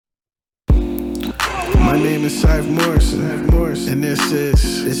My name is Syfe Morrison, and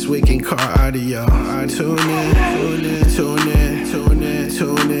this Week in Car Audio. Tune in.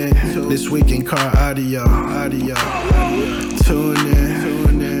 This Week in Car Audio. Tune in.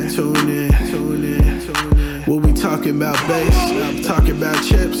 We'll be talking about bass, talking about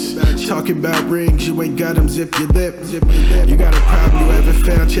chips, talking about rings. You ain't got them, zip your lip. You got a problem you haven't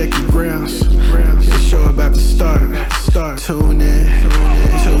found, check your grounds. The show about to start. Tune in.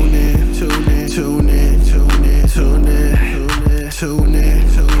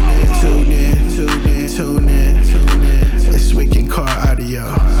 This Week in Car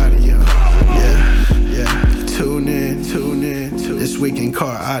Audio. Yeah. Tune in. This Week in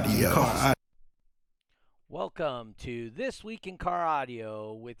Car Audio. Welcome to This Week in Car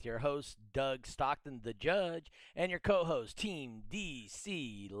Audio with your host, Doug Stockton, the Judge, and your co-host, Team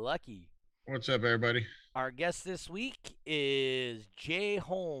DC Lucky. What's up, everybody? Our guest this week is Jay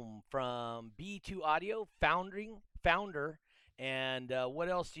Holm from B2 Audio, founder, and what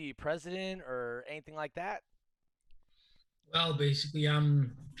else do you, president or anything like that? Well, basically,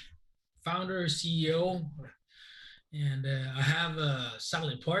 I'm founder, CEO, and I have a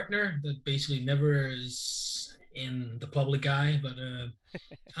solid partner that basically never is in the public eye, but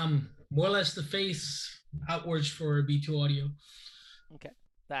I'm more or less the face outwards for B2 Audio. Okay,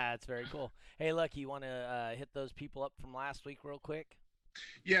 that's very cool. Hey, Lucky, you want to hit those people up from last week real quick?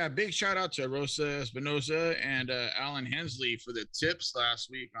 Yeah, big shout out to Rosa Espinosa and Alan Hensley for the tips last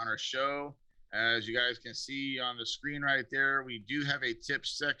week on our show. As you guys can see on the screen right there, we do have a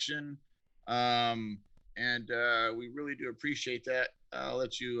tips section. And we really do appreciate that. I'll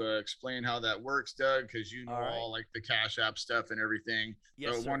let you explain how that works, Doug, because you know all like the Cash App stuff and everything.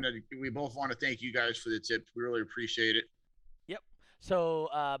 Yes, so we both want to thank you guys for the tips. We really appreciate it. Yep. So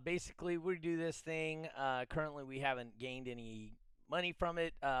basically, we do this thing. Currently, we haven't gained any money from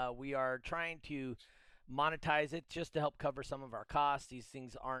it. We are trying to monetize it just to help cover some of our costs. These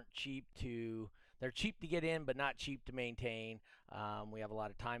things aren't cheap they're cheap to get in, but not cheap to maintain. We have a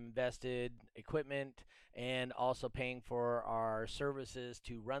lot of time invested, equipment, and also paying for our services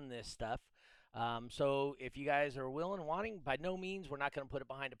to run this stuff. So if you guys are willing and wanting, by no means, we're not going to put it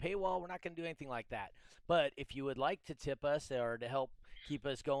behind a paywall. We're not going to do anything like that. But if you would like to tip us or to help keep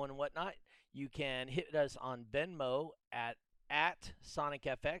us going and whatnot, you can hit us on Venmo at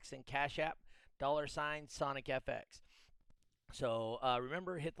SonicFX and Cash App $SonicFX. So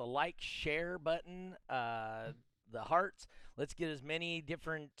remember, hit the like, share button, the hearts. Let's get as many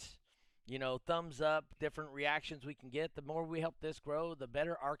different, thumbs up, different reactions we can get. The more we help this grow, the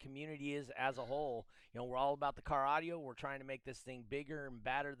better our community is as a whole. We're all about the car audio. We're trying to make this thing bigger and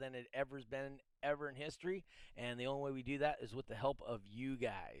badder than it ever's been ever in history. And the only way we do that is with the help of you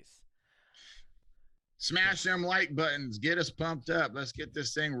guys. Smash them like buttons. Get us pumped up. Let's get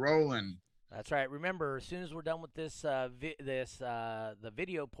this thing rolling. That's right. Remember, as soon as we're done with this, the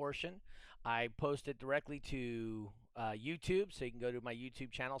video portion, I post it directly to YouTube, so you can go to my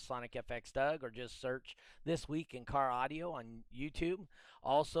YouTube channel, Sonic FX Doug, or just search This Week in Car Audio on YouTube.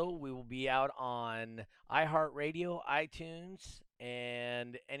 Also, we will be out on iHeartRadio, iTunes,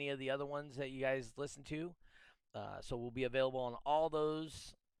 and any of the other ones that you guys listen to. So we'll be available on all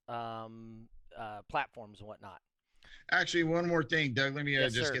those platforms and whatnot. Actually, one more thing, Doug. Let me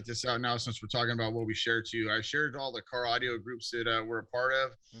just get this out now since we're talking about what we shared to you. I shared all the car audio groups that we're a part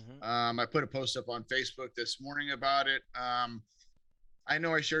of. Mm-hmm. I put a post up on Facebook this morning about it. I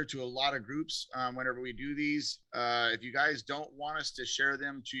know I share to a lot of groups whenever we do these. If you guys don't want us to share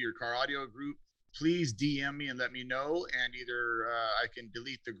them to your car audio group, please DM me and let me know. And either I can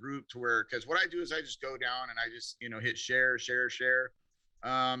delete the group because what I do is I just go down and I just, hit share.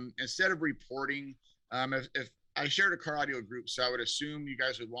 Instead of reporting, if I shared a car audio group, so I would assume you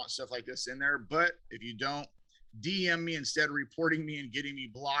guys would want stuff like this in there. But if you don't, DM me instead of reporting me and getting me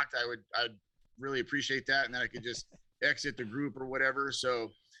blocked. I'd really appreciate that, and then I could just exit the group or whatever.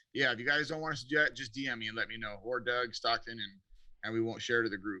 So yeah, if you guys don't want us to do that, just DM me and let me know, or Doug Stockton, and we won't share to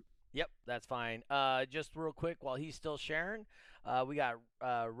the group. Yep, that's fine. Just real quick, while he's still sharing, we got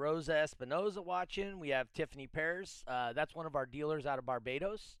Rosa Espinosa watching. We have Tiffany Pears. That's one of our dealers out of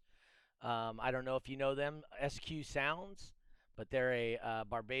Barbados. I don't know if you know them, SQ Sounds, but they're a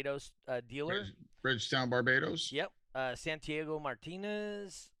Barbados dealer. Bridgetown, Barbados? Yep. Santiago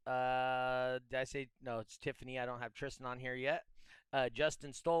Martinez. Did I say? No, it's Tiffany. I don't have Tristan on here yet.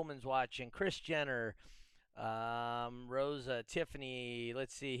 Justin Stolman's watching. Chris Jenner. Rosa, Tiffany.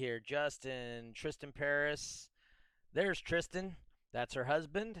 Let's see here. Justin, Tristan Paris. There's Tristan. That's her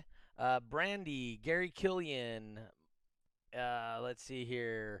husband. Brandy, Gary Killian. Let's see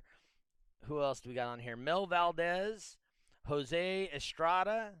here. Who else do we got on here? Mel Valdez, Jose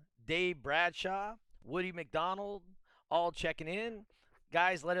Estrada, Dave Bradshaw, Woody McDonald, all checking in.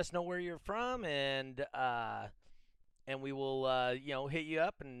 Guys, let us know where you're from, and we will hit you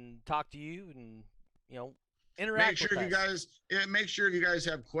up and talk to you, and interact. Make sure with if you us. guys make sure if you guys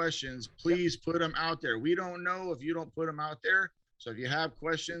have questions, please put them out there. We don't know if you don't put them out there. So if you have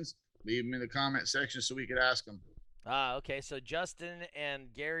questions, leave them in the comment section so we could ask them. Okay. So Justin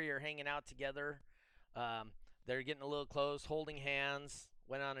and Gary are hanging out together. They're getting a little close, holding hands.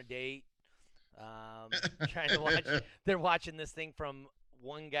 Went on a date. Trying to watch. They're watching this thing from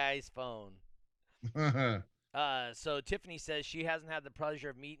one guy's phone. So Tiffany says she hasn't had the pleasure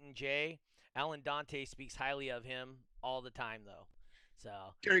of meeting Jay. Alan Dante speaks highly of him all the time, though. So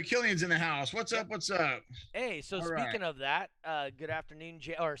Gary Killian's in the house. What's up? What's up? Hey, so speaking of that, good afternoon,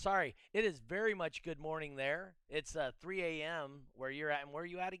 Jay. Or sorry, it is very much good morning there. It's 3 a.m. where you're at, and where are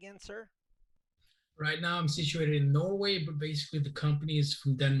you at again, sir? Right now, I'm situated in Norway, but basically the company is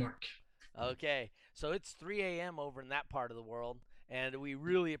from Denmark. Okay, so it's 3 a.m. over in that part of the world, and we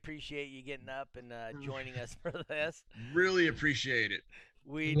really appreciate you getting up and joining us for this. Really appreciate it.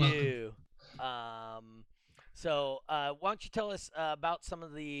 We do. So why don't you tell us about some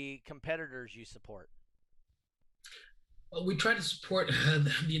of the competitors you support? Well, we try to support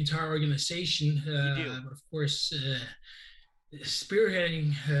the entire organization, but of course,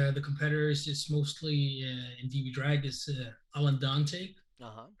 spearheading the competitors is mostly in DB Drag is Alan Dante,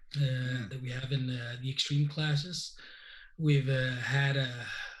 that we have in the extreme classes. We've had a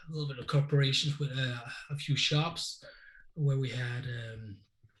little bit of cooperation with a few shops where we had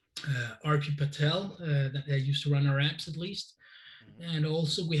RP Patel that used to run our apps at least. And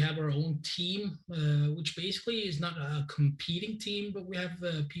also we have our own team, which basically is not a competing team, but we have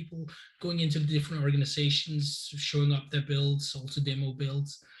people going into the different organizations, showing up their builds, also demo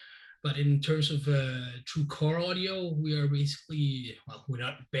builds. But in terms of true car audio, we are basically, well, we're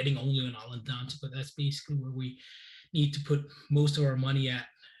not betting only on Alan Dante, but that's basically where we need to put most of our money at,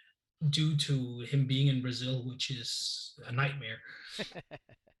 due to him being in Brazil, which is a nightmare.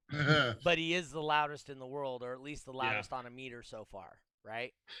 But he is the loudest in the world, or at least the loudest on a meter so far,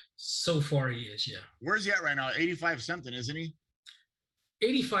 right? So far he is, yeah. Where's he at right now? 85 something, isn't he?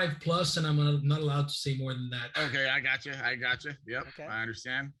 85 plus, and I'm not allowed to say more than that. Okay, I got you. Yep, okay. I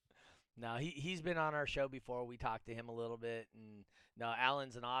understand. No, he's been on our show before. We talked to him a little bit, and no,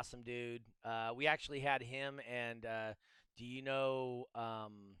 Alan's an awesome dude. We actually had him, and do you know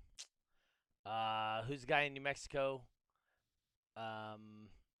who's the guy in New Mexico?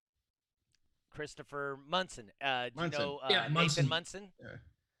 Christopher Munson. Do you know Nathan Munson?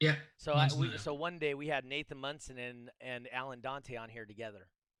 Yeah. So one day we had Nathan Munson and Alan Dante on here together,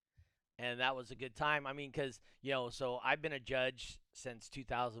 and that was a good time. I mean, because so I've been a judge since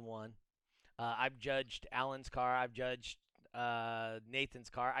 2001. I've judged Alan's car. I've judged Nathan's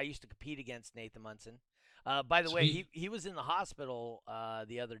car. I used to compete against Nathan Munson. By the way, he was in the hospital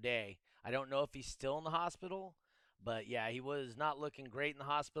the other day. I don't know if he's still in the hospital. But, yeah, he was not looking great in the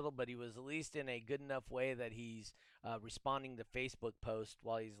hospital, but he was at least in a good enough way that he's responding to Facebook posts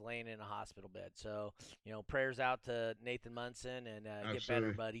while he's laying in a hospital bed. So, prayers out to Nathan Munson, and get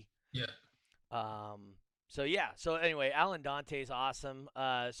better, buddy. Yeah. So anyway, Alan Dante is awesome.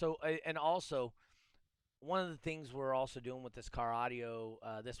 And also, one of the things we're also doing with this car audio,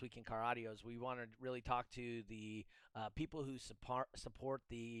 this week in car audio, is we want to really talk to the people who support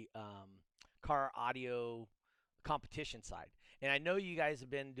the car audio competition side. And I know you guys have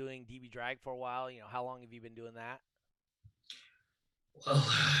been doing DB Drag for a while. How long have you been doing that? Well,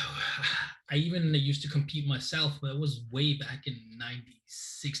 I even used to compete myself, but it was way back in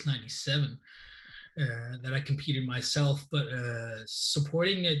 96, 97 that I competed myself. But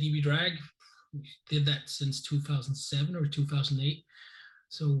supporting DB Drag, we did that since 2007 or 2008.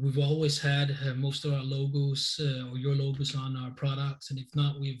 So we've always had most of our logos or your logos on our products. And if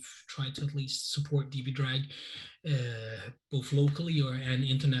not, we've tried to at least support DB Drag both locally and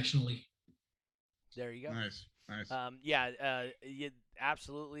internationally. There you go. Nice.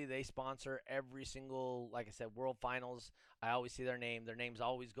 Absolutely. They sponsor every single, like I said, World Finals. I always see their name. Their name's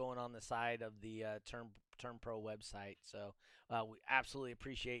always going on the side of the Turn Pro website. So we absolutely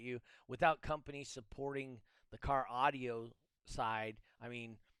appreciate you. Without companies supporting the car audio side, I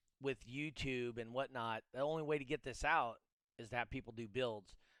mean, with YouTube and whatnot, the only way to get this out is to have people do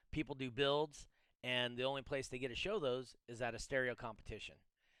builds. People do builds, and the only place they get to show those is at a stereo competition.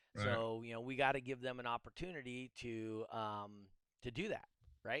 Right. So we got to give them an opportunity to do that,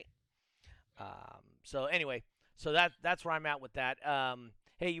 right? So anyway, so that's where I'm at with that.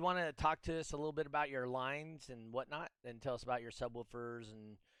 Hey, you want to talk to us a little bit about your lines and whatnot, and tell us about your subwoofers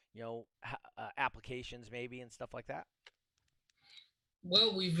and applications maybe and stuff like that?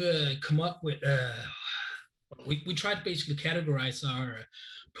 Well, we've come up with we try to basically categorize our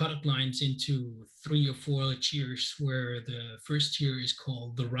product lines into 3 or 4 tiers, where the first tier is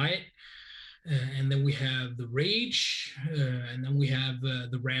called the Riot, and then we have the Rage, and then we have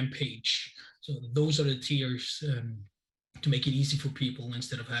the Rampage. So those are the tiers, to make it easy for people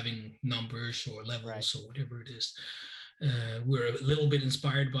instead of having numbers or levels or whatever it is. We're a little bit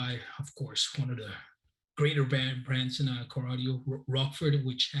inspired by, of course, one of the greater brands in car audio, Rockford,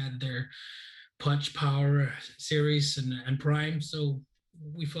 which had their Punch Power series and Prime. So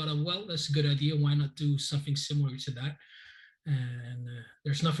we thought, well, that's a good idea. Why not do something similar to that? And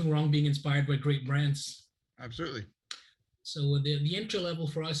there's nothing wrong being inspired by great brands. Absolutely. So the entry level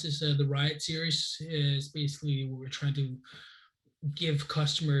for us is the Riot series. Is basically what we're trying to give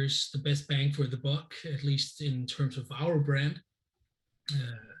customers the best bang for the buck, at least in terms of our brand.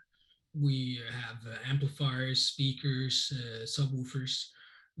 We have amplifiers, speakers, subwoofers.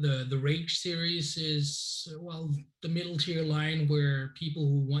 The Rage series is, well, the middle tier line, where people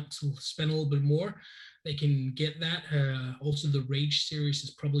who want to spend a little bit more, they can get that. Also, the Rage series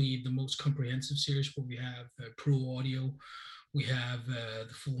is probably the most comprehensive series, where we have Pro Audio, we have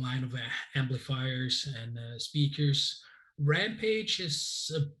the full line of amplifiers and speakers. Rampage is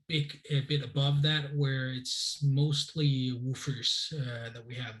a bit above that, where it's mostly woofers that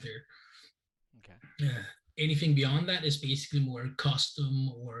we have there. Okay. Anything beyond that is basically more custom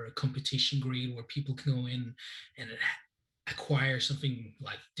or competition grade, where people can go in and acquire something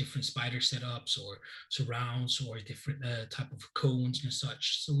like different spider setups or surrounds or different type of cones and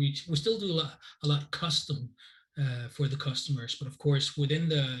such. So we still do a lot custom for the customers, but of course within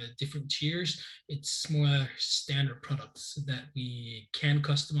the different tiers, it's more standard products that we can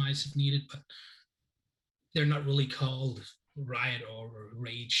customize if needed, but they're not really called Riot or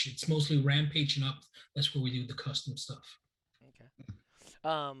Rage. It's mostly Rampage and up. That's where we do the custom stuff. Okay.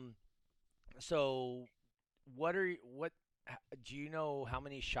 So what do you know how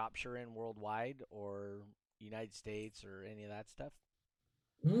many shops you're in worldwide, or United States, or any of that stuff?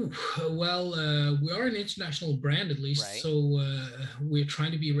 Ooh, well, we are an international brand, at least, right. So we're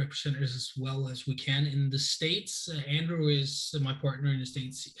trying to be represented as well as we can in the States. Andrew is my partner in the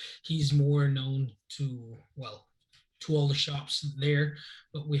States. He's more known to all the shops there,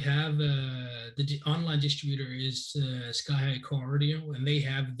 but we have the online distributor is Sky High Car Audio, and they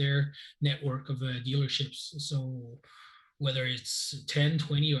have their network of dealerships. So whether it's 10,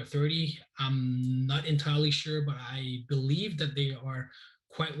 20, or 30, I'm not entirely sure, but I believe that they are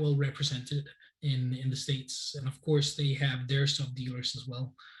quite well represented in the States. And of course, they have their sub dealers as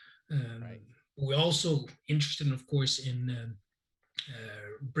well. Right. We're also interested, of course, in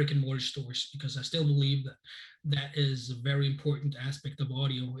brick and mortar stores, because I still believe that is a very important aspect of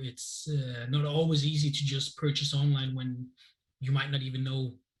audio. It's not always easy to just purchase online when you might not even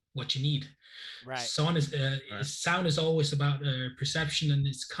know what you need. Right. Sound is always about perception, and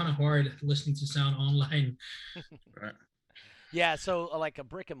it's kind of hard listening to sound online. Right. Yeah, so like a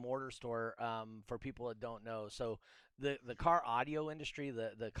brick and mortar store, for people that don't know, so the car audio industry,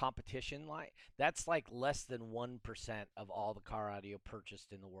 the competition line, that's like less than 1% of all the car audio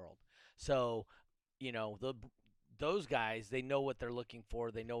purchased in the world. So, those guys, they know what they're looking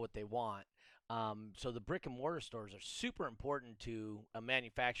for, they know what they want. So the brick and mortar stores are super important to a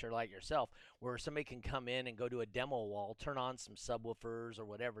manufacturer like yourself, where somebody can come in and go to a demo wall, turn on some subwoofers or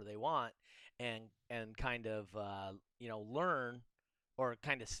whatever they want, and kind of learn, or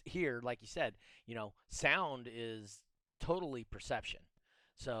kind of hear, like you said, sound is totally perception.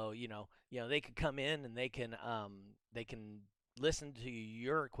 So they could come in and they can listen to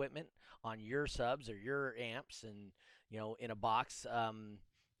your equipment on your subs or your amps, and in a box,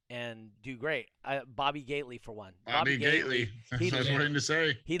 and do great. Bobby Gately, for one. Bobby Gately. That's what I was waiting to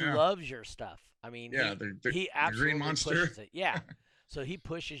say. He loves your stuff. I mean, he absolutely Green Monster. pushes it. Yeah. So he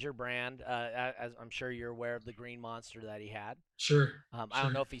pushes your brand, as I'm sure you're aware of the Green Monster that he had. Sure. I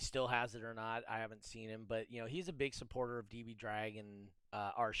don't know if he still has it or not. I haven't seen him, but he's a big supporter of DB Drag and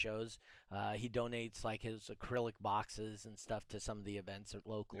our shows. He donates like his acrylic boxes and stuff to some of the events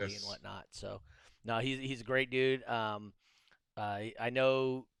locally and whatnot. So, no, he's a great dude. I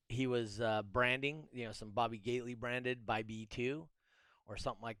know he was branding, some Bobby Gately branded by B2 or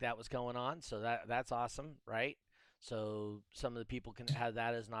something like that was going on. So that's awesome, right? So some of the people can have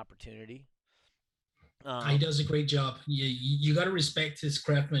that as an opportunity. He does a great job. You got to respect his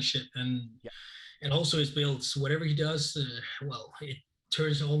craftsmanship and also his builds. Whatever he does, it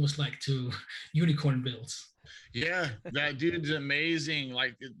turns almost like to unicorn builds. Yeah, that dude's amazing.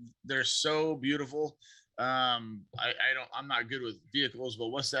 Like, they're so beautiful. I'm not good with vehicles, but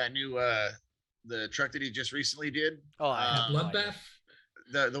what's that new the truck that he just recently did? Bloodbath.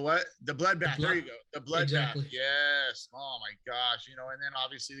 The what? The bloodbath. There you go. The bloodbath. Exactly. Yes. Oh my gosh. You know, and then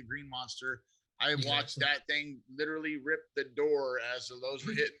obviously the Green Monster. I watched that thing literally rip the door as those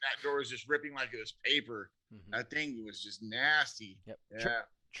were hitting. That door was just ripping like it was paper. That thing was just nasty. Yep. Yeah.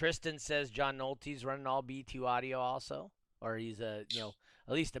 Tristan says John Nolte's running all B2 audio also, or he's at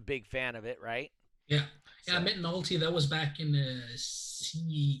least a big fan of it, right? Yeah. Yeah, I met Nolte. That was back in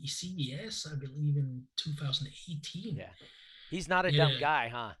CBS, I believe, in 2018. Yeah. He's not a dumb guy,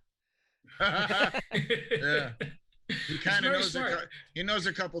 huh? Yeah. He kind of knows he knows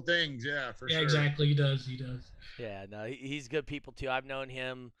a couple things, for sure. Yeah, exactly. He does. Yeah, no, he's good people too. I've known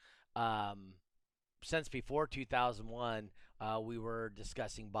him since before 2001. We were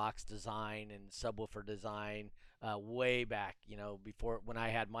discussing box design and subwoofer design way back, before when I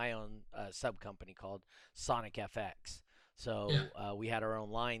had my own sub company called Sonic FX. So we had our own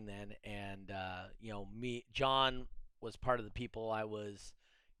line then, and John was part of the people I was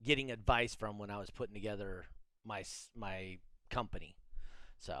getting advice from when I was putting together my company.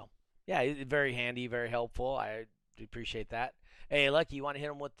 So yeah, very handy, very helpful. I appreciate that. Hey, Lucky, you want to hit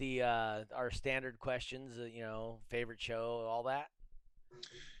them with the our standard questions? Favorite show, all that.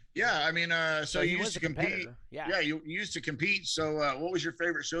 Yeah, I mean, so you used to compete. Yeah, you used to compete. So, what was your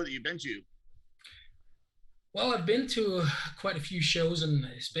favorite show that you've been to? Well, I've been to quite a few shows, and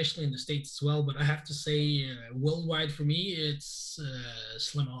especially in the States as well. But I have to say, worldwide for me, it's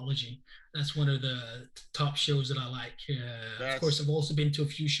Slimology. That's one of the top shows that I like. Of course, I've also been to a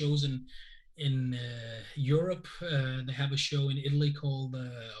few shows in Europe. They have a show in Italy called,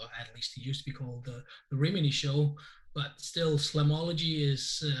 at least it used to be called the Rimini Show. But still, Slimology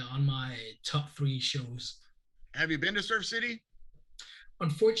is on my top 3 shows. Have you been to Surf City?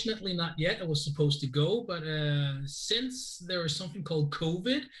 Unfortunately, not yet. I was supposed to go, but since there was something called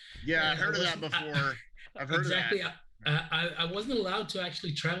COVID. Yeah, I've heard of that before. I've heard exactly, of that. I wasn't allowed to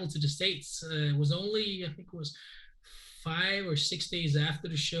actually travel to the States. It was only, I think it was 5 or 6 days after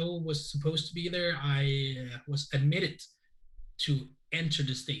the show was supposed to be there, I was admitted to enter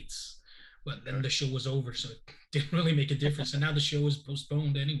the States. But then the show was over, so it didn't really make a difference. And now the show is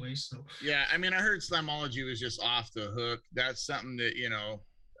postponed anyway. So yeah, I mean, I heard Slimology was just off the hook. That's something that,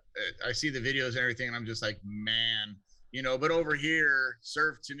 I see the videos and everything, and I'm just like, man, but over here,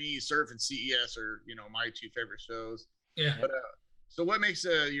 Surf and CES are, my 2 favorite shows. Yeah. But so what makes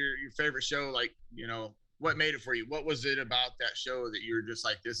your favorite show, like, what made it for you? What was it about that show that you were just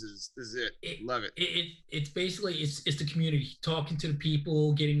like, this is it. Love it. It's basically, it's the community, talking to the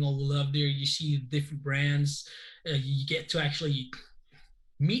people, getting all the love there. You see different brands. You get to actually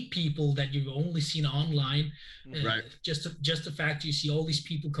meet people that you've only seen online. Right. Just the fact you see all these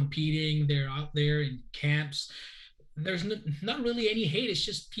people competing, they're out there in camps. There's not really any hate. It's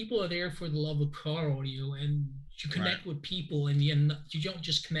just people are there for the love of car audio, and you connect with people, and you don't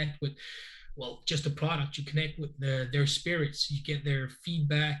just connect with just a product. You connect with their spirits. You get their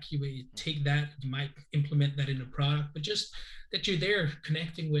feedback. You take that. You might implement that in a product, but just that you're there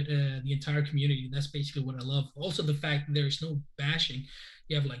connecting with the entire community. That's basically what I love. Also, the fact that there's no bashing.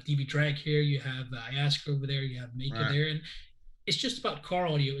 You have like DB Drag here. You have Iasker over there. You have Maker there, and it's just about car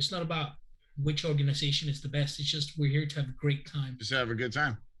audio. It's not about which organization is the best. It's just we're here to have a great time. Just have a good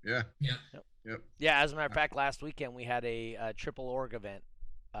time. Yeah. Yeah. Yep. Yeah. As a matter of fact, last weekend we had a triple org event.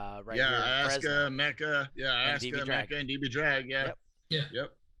 Right here in Fresno. Mecca, Mecca, and DB Drag, Yep.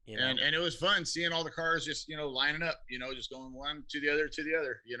 And it was fun seeing all the cars just lining up, just going one to the other,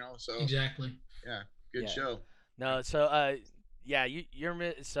 So exactly. Yeah, good show. No, so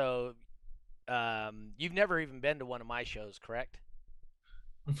you've never even been to one of my shows, correct?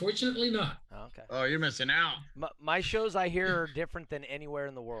 Unfortunately, not. Oh, okay. Oh, you're missing out. My shows I hear are different than anywhere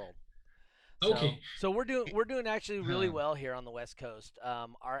in the world. Okay. So we're doing actually really well here on the West Coast.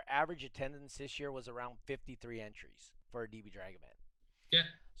 Our average attendance this year was around 53 entries for a DB Drag event. Yeah.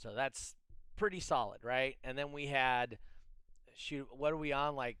 So that's pretty solid, right? And then we had, what are we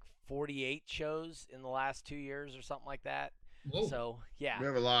on, like 48 shows in the last 2 years or something like that? Whoa. So yeah, we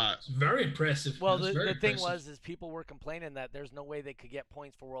have a lot. It's very impressive. Well, the thing was people were complaining that there's no way they could get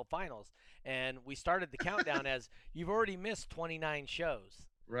points for World Finals, and we started the countdown as you've already missed 29 shows.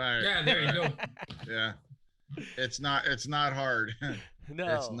 Right. Yeah, there you go. Yeah. It's not hard.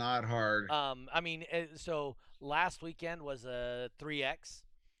 No. It's not hard. I mean, so last weekend was a 3X.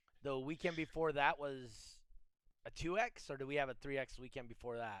 The weekend before that was a 2X, or do we have a 3X weekend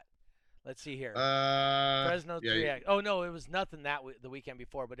before that? Let's see here. Fresno 3X. Oh, no, it was nothing the weekend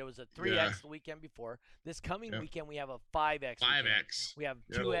before, but it was a 3X the weekend before. This coming weekend, we have a 5X. 5X. We have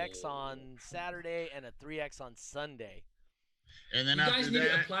 2X on Saturday and a 3X on Sunday. And then you guys need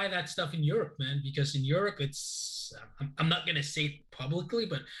to apply that stuff in Europe, man, because in Europe it's I'm not gonna say it publicly,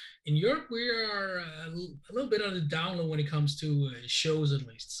 but in Europe we are a little bit on the down low when it comes to shows, at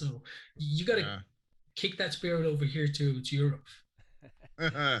least. So you got to kick that spirit over here to Europe.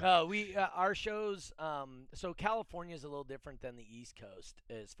 We our shows. So California is a little different than the East Coast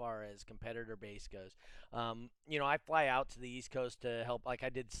as far as competitor base goes. You know, I fly out to the East Coast to help. Like I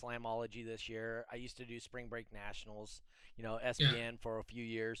did Slamology this year. I used to do Spring Break Nationals. You know, SPN for a few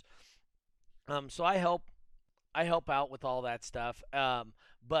years. So I help out with all that stuff.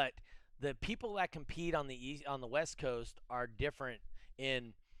 But the people that compete on the West Coast are different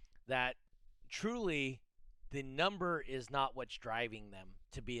in that truly the number is not what's driving them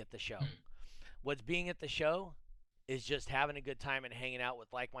to be at the show. What's being at the show is just having a good time and hanging out with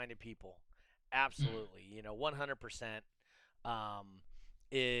like-minded people. Absolutely, you know, 100%.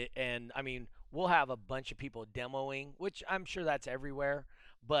 And I mean, we'll have a bunch of people demoing, which I'm sure that's everywhere,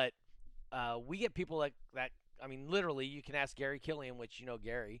 but we get people like that. I mean, literally, you can ask Gary Killian, which you know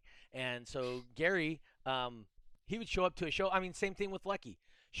Gary, and so Gary, he would show up to a show. I mean, same thing with Lucky.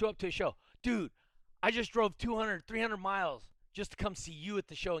 Show up to a show, dude. I just drove 200, 300 miles just to come see you at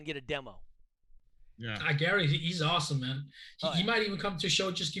the show and get a demo. Yeah, Gary, he's awesome, man. He might even come to a show,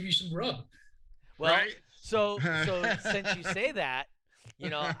 just give you some rub. Well, right? so since you say that,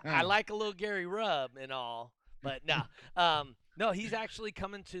 you know, I like a little Gary rub and all, but no, he's actually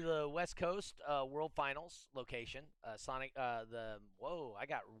coming to the West Coast World Finals location. Sonic, I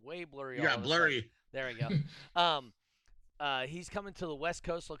got way blurry. You got blurry. There we go. He's coming to the West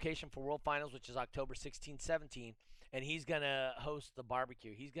Coast location for World Finals, which is October 16, 17, and he's going to host the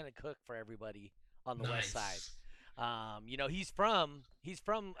barbecue. He's going to cook for everybody on the West Side. You know, he's from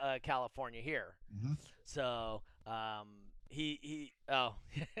California here. Mm-hmm. So,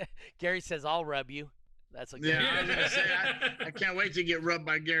 Gary says, I'll rub you. That's what Gary I was going to say, I can't wait to get rubbed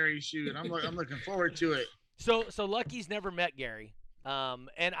by Gary. Shoot, I'm looking forward to it. So Lucky's never met Gary.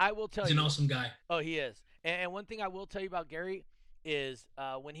 And I will tell you. He's an awesome guy. Oh, he is. And one thing I will tell you about Gary is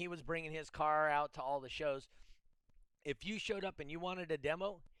when he was bringing his car out to all the shows, if you showed up and you wanted a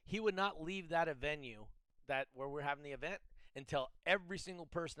demo, he would not leave that venue where we're having the event until every single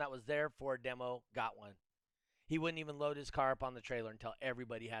person that was there for a demo got one. He wouldn't even load his car up on the trailer until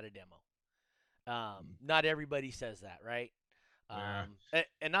everybody had a demo. Not everybody says that, right? Yeah.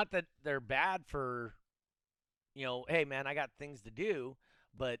 And not that they're bad for, you know, hey, man, I got things to do.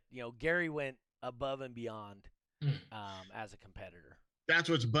 But, you know, Gary went above and beyond as a competitor. That's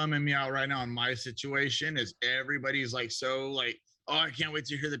what's bumming me out right now in my situation is everybody's like, oh, I can't wait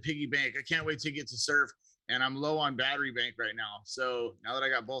to hear the piggy bank. I can't wait to get to surf. And I'm low on battery bank right now. So now that I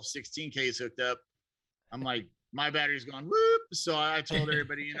got both 16Ks hooked up, I'm like, my battery's going whoop. So I told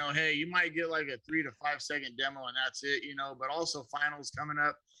everybody, you know, hey, you might get like a 3 to 5 second demo and that's it, you know, but also finals coming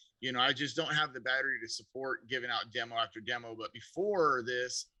up. You know, I just don't have the battery to support giving out demo after demo. But before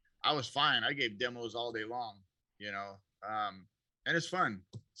this, I was fine. I gave demos all day long, you know, and it's fun.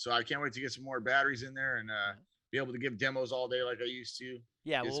 So I can't wait to get some more batteries in there and be able to give demos all day like I used to.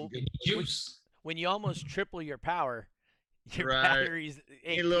 Yeah, well, when you almost triple your power, your batteries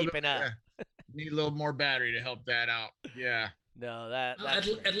ain't keeping up. Yeah. Need a little more battery to help that out. Yeah. No,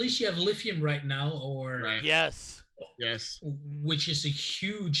 at least you have lithium right now, or right. Yes, which is a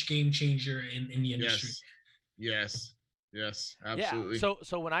huge game changer in the industry. Yes, absolutely. Yeah.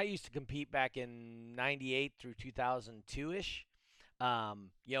 So when I used to compete back in '98 through 2002-ish,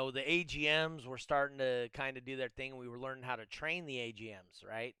 you know, the AGMs were starting to kind of do their thing. We were learning how to train the AGMs,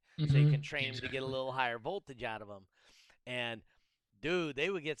 right? So you can train them to get a little higher voltage out of them. And dude, they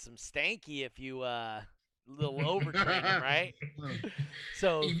would get some stanky if you little overtrain them, right?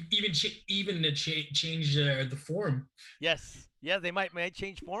 So even to change the form. Yes, yeah, they might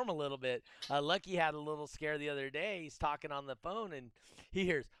change form a little bit. Lucky had a little scare the other day. He's talking on the phone and he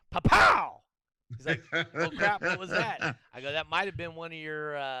hears "pow." He's like, "Oh crap, what was that?" I go, "That might have been one of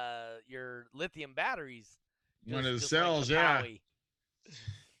your lithium batteries." One of the cells, like yeah.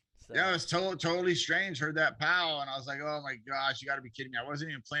 So. Yeah, it was totally strange. Heard that pow, and I was like, "Oh my gosh, you got to be kidding me!" I wasn't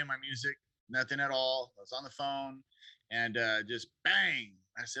even playing my music, nothing at all. I was on the phone, and just bang!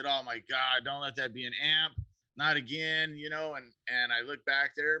 I said, "Oh my god, don't let that be an amp, not again!" You know. And I look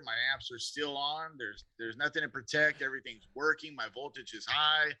back there, my amps are still on. There's nothing to protect. Everything's working. My voltage is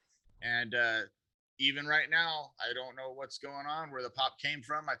high, and even right now, I don't know what's going on, where the pop came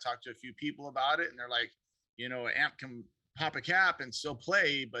from. I talked to a few people about it, and they're like, you know, an amp can pop a cap and still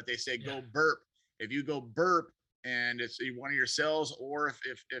play, but they say go burp. If you go burp and it's one of your cells, or if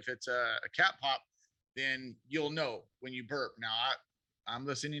it's a cap pop, then you'll know when you burp. Now I'm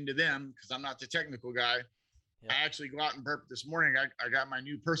listening to them because I'm not the technical guy, I actually go out and burp this morning. I got my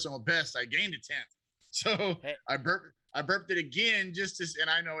new personal best. I gained a 10th. So hey. I burped it again and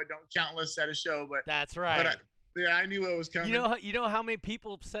I know it don't count unless at a show, but that's right. But I knew it was coming. You know how many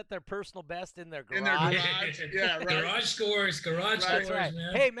people set their personal best in their garage? In their garage, yeah, right. Garage scores, right.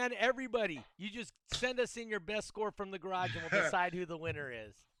 man. Hey, man, everybody, you just send us in your best score from the garage, and we'll decide who the winner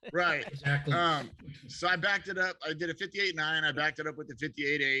is. Right. Exactly. So I backed it up. I did a 58.9. I backed it up with the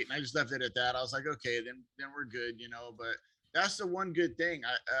 58.8, and I just left it at that. I was like, okay, then we're good, But that's the one good thing.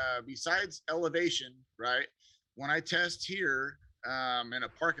 Besides elevation, right? When I test here in a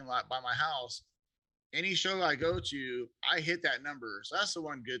parking lot by my house, any show I go to, I hit that number. So that's the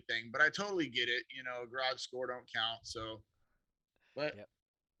one good thing. But I totally get it. Garage score don't count. So, but yep.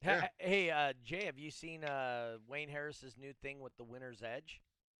 Yeah. Hey, Jay, have you seen Wayne Harris's new thing with the winner's edge?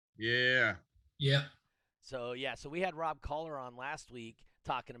 Yeah. Yeah. So we had Rob Collar on last week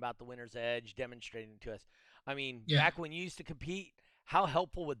talking about the winner's edge, demonstrating to us. I mean, back when you used to compete, how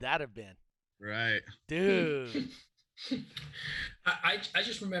helpful would that have been? Right. Dude. I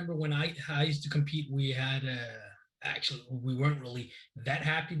just remember when I used to compete, we had actually we weren't really that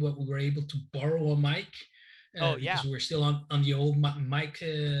happy, but we were able to borrow a mic. Because we were still on the old mic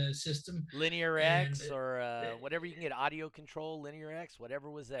system. Linear X or whatever you can get, audio control, Linear X, whatever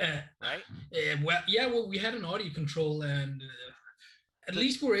was there, right? Well, we had an audio control, and at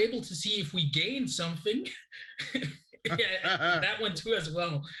least we were able to see if we gained something. That one too as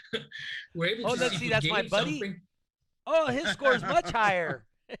well. We're able to see if that's we my gained buddy. Something. Oh, his score is much higher.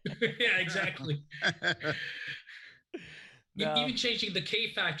 Yeah, exactly. No. Even changing the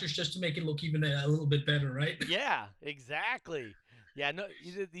K factors just to make it look even a little bit better, right? Yeah, exactly. Yeah, no,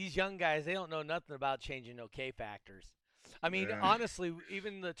 these young guys, they don't know nothing about changing no K factors. I mean, honestly,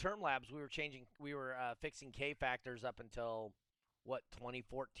 even the Term Labs, we were fixing K factors up until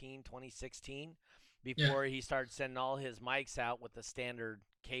 2014, 2016, before he started sending all his mics out with the standard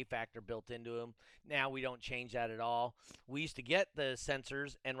K factor built into them. Now we don't change that at all. We used to get the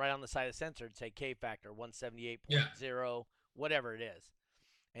sensors, and right on the side of the sensor it'd say K factor 178.0, whatever it is.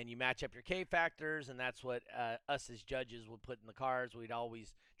 And you match up your K factors, and that's what us as judges would put in the cars. We'd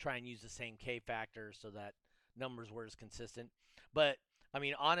always try and use the same K factor so that numbers were as consistent. But, I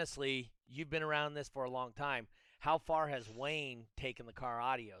mean, honestly, you've been around this for a long time. How far has Wayne taken the car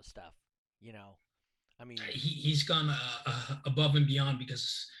audio stuff? I mean, he's gone above and beyond,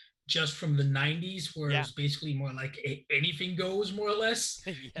 because just from the 90s, where it was basically more like anything goes, more or less,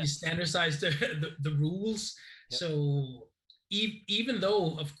 he standardized the rules. Yep. So even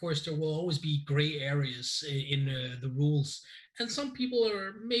though, of course, there will always be gray areas in the rules, and some people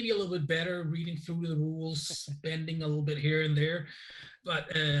are maybe a little bit better reading through the rules, bending a little bit here and there. But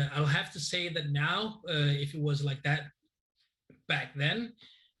I'll have to say that now, if it was like that back then,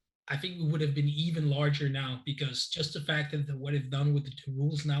 I think we would have been even larger now, because just the fact that what they've done with the two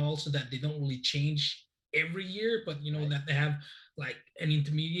rules now, also that they don't really change every year, but that they have like an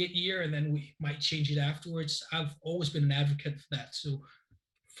intermediate year and then we might change it afterwards. I've always been an advocate for that. So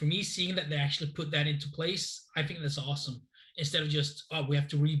for me, seeing that they actually put that into place, I think that's awesome. Instead of just, we have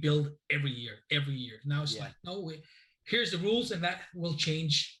to rebuild every year. Now it's like, no, here's the rules, and that will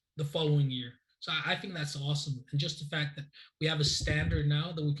change the following year. So I think that's awesome. And just the fact that we have a standard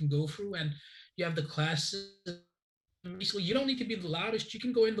now that we can go through, and you have the classes. Basically, you don't need to be the loudest. You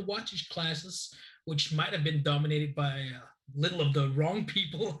can go in the wattage classes, which might have been dominated by little of the wrong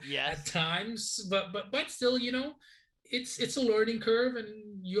people at times. But still, it's a learning curve, and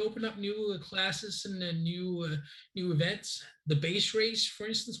you open up new classes and new events. The base race, for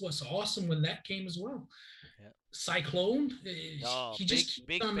instance, was awesome when that came as well. Cyclone, he just keeps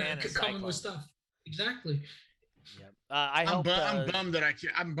big on coming with stuff. Exactly. Yep. I'm bummed that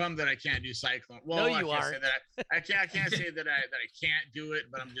I can't do Cyclone. Well, no, you aren't. I can't say that I can't do it,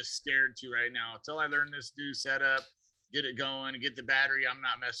 but I'm just scared to right now. Until I learn this new setup, get it going, and get the battery, I'm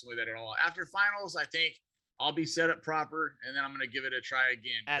not messing with it at all. After finals, I think I'll be set up proper, and then I'm going to give it a try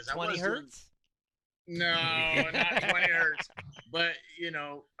again. At 20 hertz? No, not 20 hertz. But,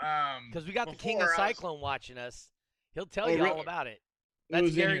 because we got the king of Cyclone watching us. He'll tell you all about it.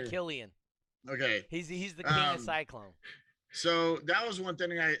 That's Gary Killian. Okay. He's the king of Cyclone. So that was one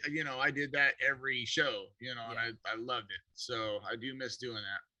thing I did that every show, and I loved it. So I do miss doing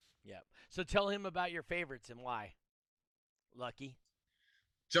that. Yeah. So tell him about your favorites and why. Lucky.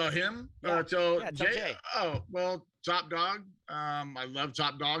 Tell him? Tell Jay. Oh, well, Top Dog. I love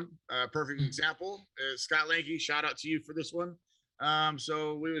Top Dog. Perfect example. Scott Lanke, shout out to you for this one.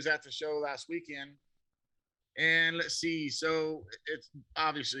 So we was at the show last weekend. And let's see. So it's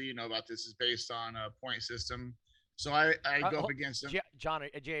obviously, about this is based on a point system. So I go up against him. John,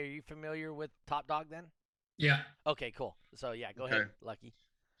 Jay, are you familiar with Top Dog then? Yeah. Okay, cool. So yeah, go ahead, Lucky.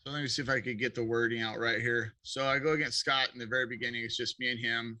 So let me see if I could get the wording out right here. So I go against Scott in the very beginning. It's just me and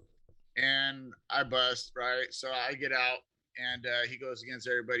him, and I bust, right? So I get out, and he goes against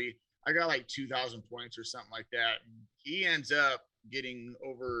everybody. I got like 2,000 points or something like that. He ends up getting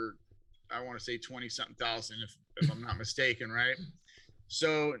over, I want to say 20 something thousand, if I'm not mistaken, right?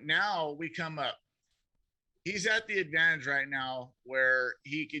 So now we come up. He's at the advantage right now where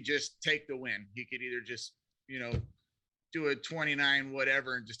he could just take the win. He could either just, do a 29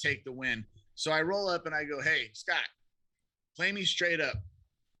 whatever and just take the win. So I roll up and I go, hey, Scott, play me straight up.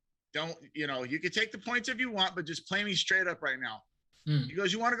 Don't, you can take the points if you want, but just play me straight up right now. He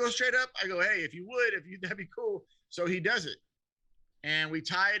goes, you want to go straight up? I go, hey, that'd be cool. So he does it. And we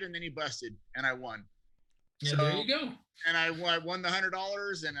tied, and then he busted, and I won. Yeah, so, there you go. And I won the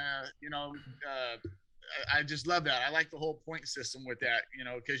 $100, and I just love that. I like the whole point system with that,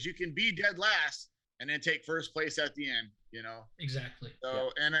 because you can be dead last and then take first place at the end, Exactly.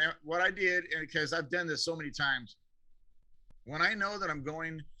 So, yeah. And what I did, and because I've done this so many times, when I know that I'm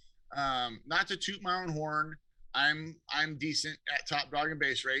going, not to toot my own horn, I'm decent at Top Dog and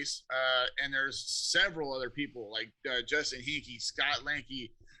Base Race, and there's several other people like Justin Hinkey, Scott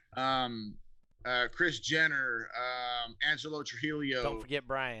Lanky, Chris Jenner, Angelo Trujillo. Don't forget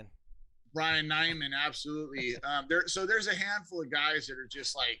Brian Nyman, absolutely. There's a handful of guys that are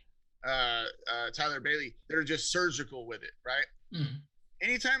just like Tyler Bailey that are just surgical with it, right? Mm-hmm.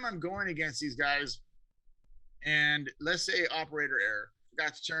 Anytime I'm going against these guys, and let's say operator error,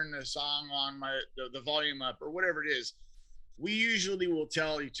 forgot to turn the song on the volume up or whatever it is, we usually will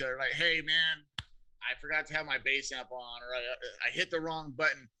tell each other like, hey man, I forgot to have my bass amp on, or I hit the wrong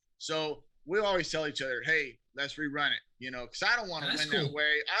button. So we always tell each other, hey, let's rerun it, because I don't want to win that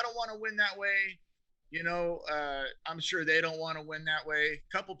way. I don't want to win that way. I'm sure they don't want to win that way.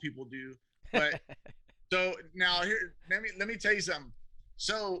 A couple people do, but so now here, let me tell you something.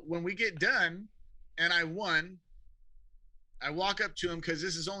 So when we get done and I won, I walk up to him because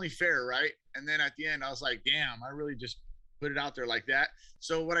this is only fair, right? And then at the end, I was like, damn, I really just put it out there like that.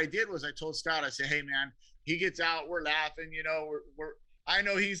 So what I did was I told Scott, I said, hey man, he gets out, we're laughing, I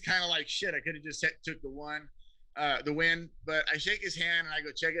know he's kind of like, shit, I could have just took the win, but I shake his hand and I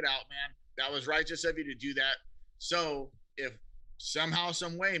go, check it out, man. That was righteous of you to do that. So if somehow,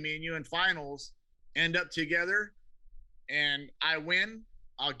 some way, me and you in finals end up together and I win,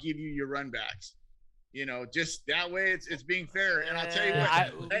 I'll give you your run backs. Just that way it's being fair. And I'll tell you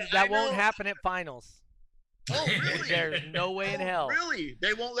what, that won't happen at finals. Oh, really? There's no way in hell. Really?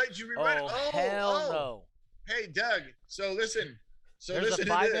 They won't let you rerun it? Oh, hell no. Hey, Doug. So listen. There's a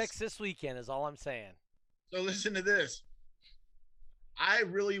 5X this weekend is all I'm saying. So listen to this. I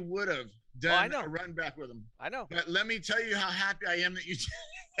really would have done a run back with him. I know. But let me tell you how happy I am that you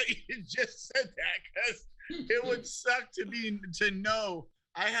just said that, because it would suck to know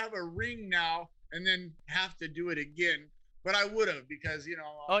I have a ring now and then have to do it again. But I would have, because I'm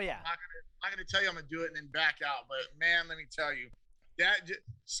not gonna tell you I'm gonna do it and then back out. But man, let me tell you,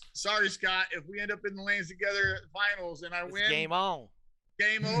 sorry Scott, if we end up in the lanes together at finals and I win, game on,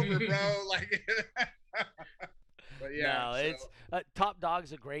 game over, bro. Like, but yeah, no, it's Top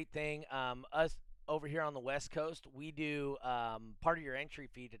Dog's a great thing. Us over here on the West Coast, we do part of your entry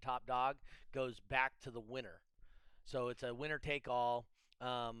fee to Top Dog goes back to the winner, so it's a winner take all.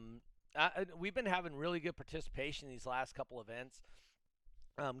 We've been having really good participation in these last couple events,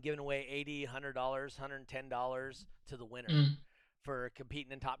 giving away $80, $100, $110 to the winner for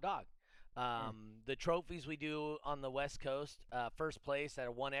competing in Top Dog. The trophies we do on the West Coast, first place at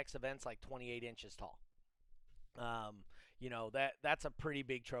a 1X event's like 28 inches tall. That's a pretty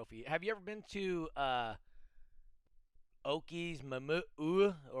big trophy. Have you ever been to Oki's Mamu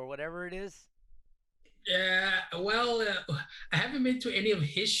or whatever it is? Yeah, well, I haven't been to any of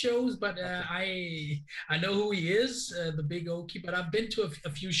his shows, but I know who he is, the Big Oki. But I've been to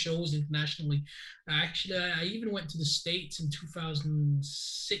a few shows internationally. Actually, I even went to the States in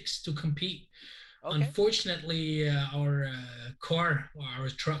 2006 to compete. Okay. Unfortunately, our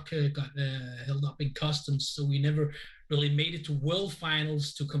truck got held up in customs, so we never really made it to World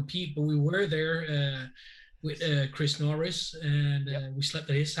Finals to compete. But we were there with Chris Norris, and we slept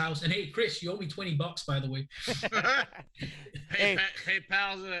at his house. And hey, Chris, you owe me $20, by the way. hey,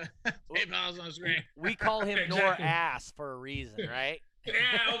 pals on the screen. We call him exactly. Nor Ass for a reason, right? Yeah.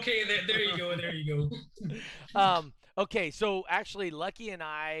 Okay. There you go. Okay, so actually, Lucky and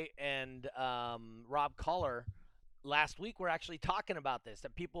I and Rob Collar last week were actually talking about this,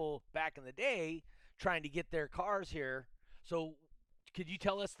 that people back in the day trying to get their cars here. So could you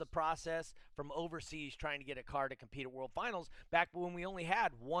tell us the process from overseas trying to get a car to compete at World Finals back when we only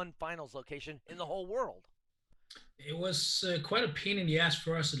had one finals location in the whole world? It was quite a pain in the ass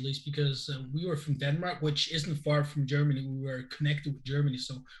for us, at least, because we were from Denmark, which isn't far from Germany. We were connected with Germany,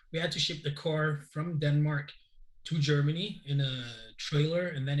 so we had to ship the car from Denmark to Germany in a trailer,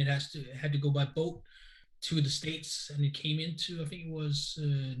 and then it had to go by boat to the States, and it came into, I think it was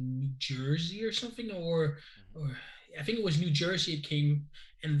New Jersey or something, or I think it was New Jersey. It came,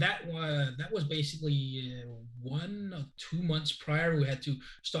 and that was basically 1 or 2 months prior. We had to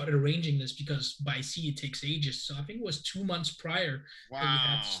start arranging this because by sea it takes ages. So I think it was 2 months prior that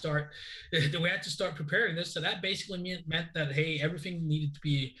we had to start preparing this. So that basically meant that, hey, everything needed to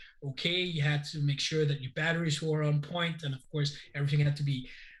be okay. You had to make sure that your batteries were on point, and of course everything had to be,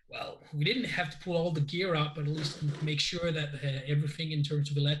 well, we didn't have to pull all the gear out, but at least make sure that everything in terms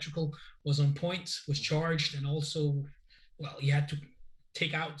of electrical was on point, was charged, and also, well, you had to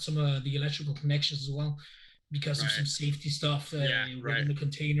take out some of the electrical connections as well because of some safety stuff in the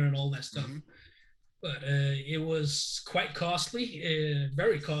container and all that stuff. Mm-hmm. But it was quite costly,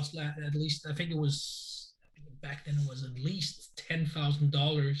 very costly. At least I think it was, back then it was at least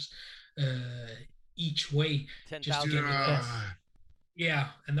 $10,000 each way. $10,000. Yeah,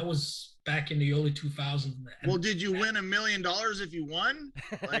 and that was back in the early 2000s. Well, did you win $1 million if you won?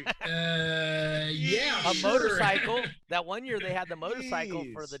 Like, yeah, a motorcycle. That one year they had the motorcycle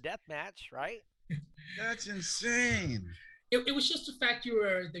for the death match, right? That's insane. It was just the fact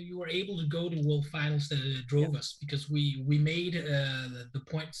that you were able to go to World Finals that drove us, because we made the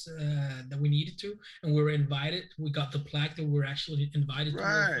points that we needed to, and we were invited. We got the plaque that we were actually invited to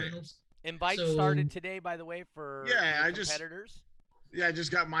World Finals. Invite started today, by the way, for competitors. I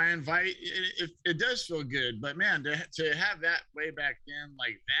just got my invite. It does feel good, but man, to have that way back then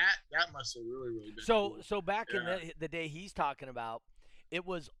like that must have really been cool. So back in the day he's talking about, it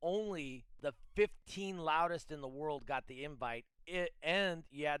was only the 15 loudest in the world got the invite, and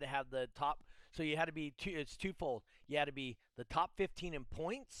you had to have the top. So you had to be it's twofold. You had to be the top 15 in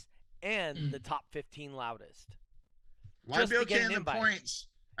points and the top 15 loudest. Well, I'd be okay in the points.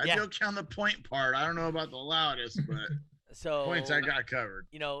 I'd be okay on the point part. I don't know about the loudest, but. So points I got covered.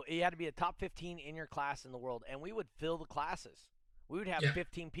 You know, you had to be a top 15 in your class in the world, and we would fill the classes. We would have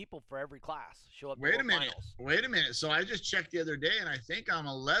 15 people for every class show up. Wait a minute. So I just checked the other day, and I think I'm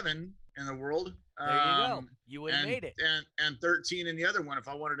 11 in the world. There you go. You would have made it. And 13 in the other one if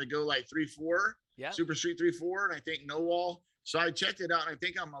I wanted to go like 3-4. Yeah. Super Street 3-4, and I think no wall. So I checked it out, and I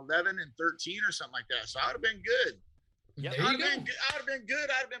think I'm 11 and 13 or something like that. So I would have been good. Yep. I'd have been good.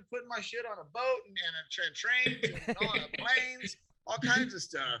 I'd have been putting my shit on a boat and a train and on planes, all kinds of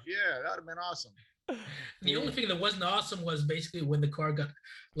stuff. Yeah, that would have been awesome. The only thing that wasn't awesome was basically when the car got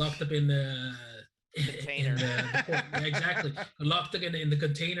locked up in the container. Exactly, locked up in the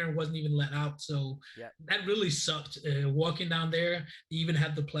container and wasn't even let out. So that really sucked. Walking down there, they even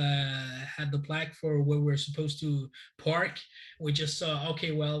had the plaque for where we're supposed to park. We just saw,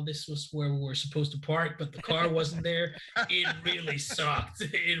 okay, well, this was where we were supposed to park, but the car wasn't there. It really sucked.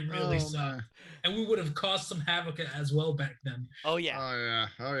 It really sucked. Man. And we would have caused some havoc as well back then. Oh yeah.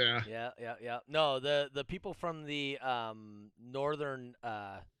 Yeah. No, the people from the northern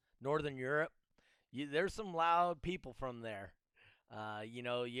Europe. There's some loud people from there. You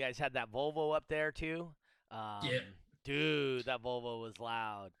know, you guys had that Volvo up there too. Dude, that Volvo was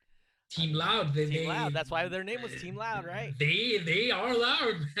loud. Team Loud. Team Loud. That's why their name was Team Loud, right? They are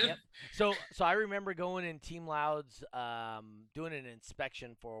loud, man. Yep. So I remember going in Team Loud's, doing an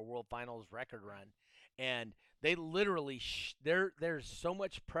inspection for a World Finals record run, and they literally there's so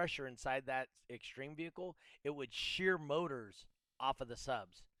much pressure inside that extreme vehicle, it would shear motors off of the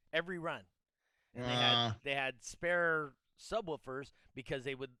subs every run. And they had spare subwoofers because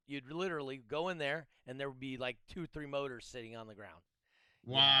you'd literally go in there and there would be like 2-3 motors sitting on the ground.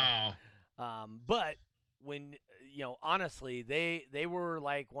 Wow. But when, honestly, they were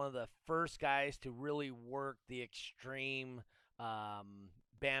like one of the first guys to really work the extreme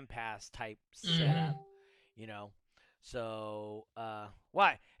band pass type setup, So,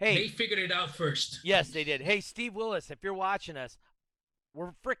 why? Hey, they figured it out first. Yes, they did. Hey, Steve Willis, if you're watching us,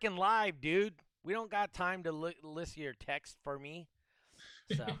 we're freaking live, dude. We don't got time to listen to your text for me.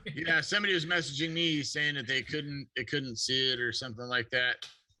 So. Yeah, somebody was messaging me saying that they couldn't see it or something like that.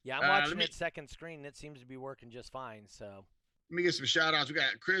 Yeah, I'm watching it second screen. It seems to be working just fine. So let me get some shout outs. We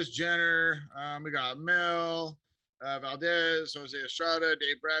got Chris Jenner, we got Mel Valdez, Jose Estrada,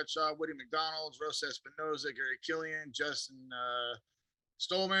 Dave Bradshaw, Woody McDonald's, Rosa Espinoza, Gary Killian, Justin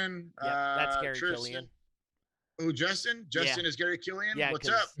Stolman. Yeah, that's Gary Tristan. Killian. Oh, Justin? Justin is Gary Killian? Yeah, what's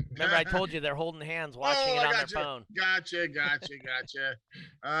up? Remember I told you they're holding hands watching it on their phone. Gotcha.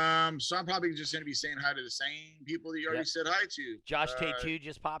 So I'm probably just going to be saying hi to the same people that you already said hi to. Josh K2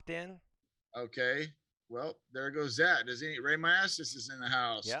 just popped in. Okay. well, there goes that. Does any Ray Maestas is in the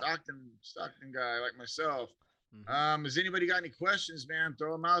house? Yep. Stockton guy like myself. Has anybody got any questions, man?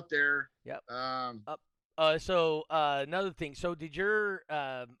 Throw them out there. Yep. So another thing. So did your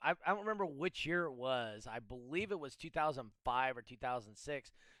I don't remember which year it was. I believe it was 2005 or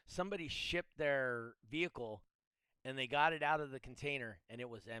 2006. Somebody shipped their vehicle, and they got it out of the container, and it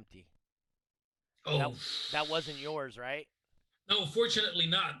was empty. Oh, that wasn't yours, right? No, fortunately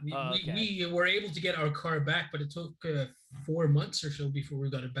not. Okay. We were able to get our car back, but it took 4 months or so before we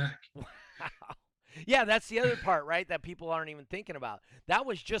got it back. Wow. Yeah, that's the other part, right, that people aren't even thinking about. That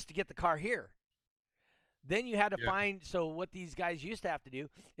was just to get the car here. Then you had to find – so what these guys used to have to do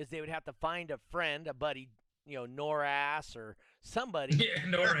is they would have to find a friend, a buddy, Norass or somebody. Yeah,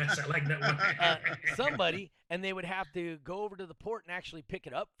 Norass. I like that one. Somebody, and they would have to go over to the port and actually pick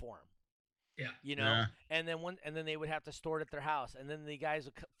it up for them. Yeah. And then they would have to store it at their house. And then the guys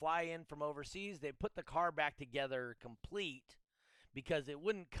would fly in from overseas. They put the car back together complete because it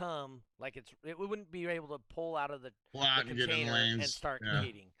wouldn't come like it wouldn't be able to pull out of the container and start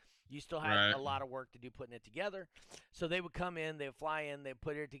heating. You still had a lot of work to do putting it together. So they would come in, they would fly in, they would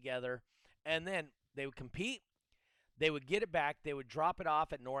put it together, and then they would compete. They would get it back. They would drop it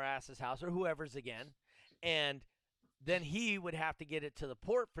off at Norass's house or whoever's again, and then he would have to get it to the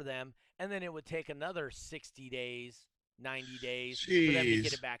port for them, and then it would take another 60 days, 90 days for them to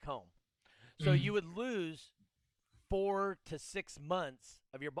get it back home. So you would lose 4 to 6 months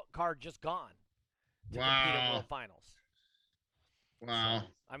of your car just gone to compete at World Finals. Wow. So,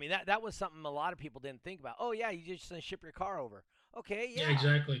 I mean, that was something a lot of people didn't think about. Oh, yeah, you just ship your car over. Okay, yeah. Yeah,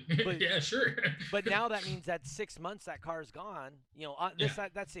 exactly. But, yeah, sure. But now that means that 6 months that car's gone.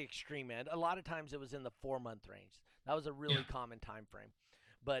 That's the extreme end. A lot of times it was in the 4-month range. That was a really common time frame.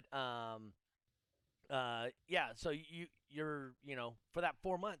 But so you're for that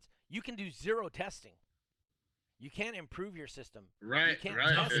 4 months, you can do 0 testing. You can't improve your system. Right. You can't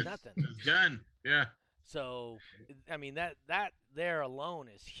test nothing. It's done. Yeah. So, I mean, that there alone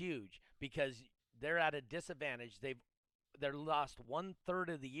is huge because they're at a disadvantage. They're lost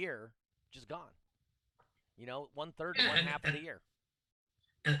 1/3 of the year, just gone. 1/3 to 1/2 of the year.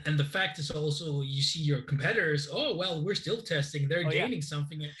 And the fact is also, you see your competitors, oh, well, we're still testing. They're gaining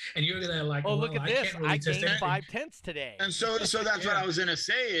something. And you're going to like, oh, look at this. Really I gained 5/10 today. And so that's what I was going to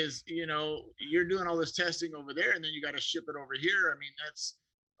say is, you're doing all this testing over there, and then you got to ship it over here. I mean, that's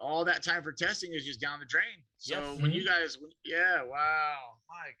all that time for testing is just down the drain. So when you guys, wow,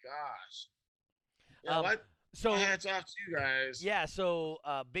 my gosh. Yeah, so hats off to you guys. Yeah, so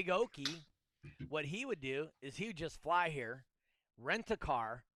Big Okie, what he would do is he would just fly here, rent a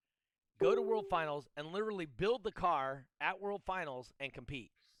car, go to World Finals, and literally build the car at World Finals and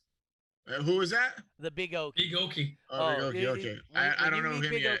compete. Who was that? The Big Okie. Big Okie. Oh, Big Okie. Okay. I don't know him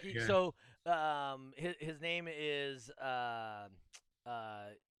Big yet. Okie, Yeah. So his name is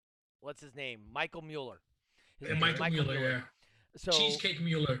what's his name? Michael Mueller. Michael Mueller. Yeah. So Cheesecake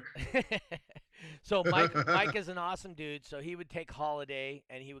Mueller. So Mike is an awesome dude. So he would take holiday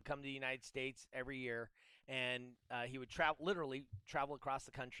and he would come to the United States every year, and he would travel across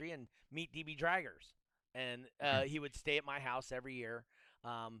the country and meet DB Draggers, and he would stay at my house every year.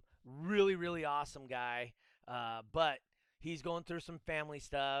 Really, really awesome guy. But he's going through some family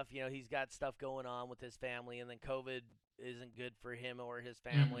stuff. He's got stuff going on with his family, and then COVID isn't good for him or his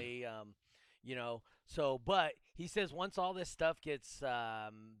family. But he says once all this stuff gets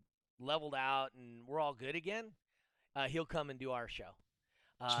leveled out and we're all good again, he'll come and do our show.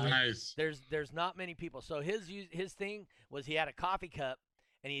 Nice. There's not many people. So his thing was he had a coffee cup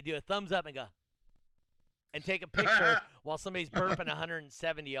and he'd do a thumbs up and go and take a picture while somebody's burping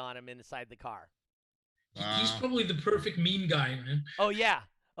 170 on him inside the car. Wow. He's probably the perfect meme guy, man. Oh yeah.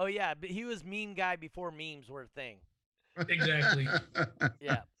 But he was meme guy before memes were a thing. Exactly.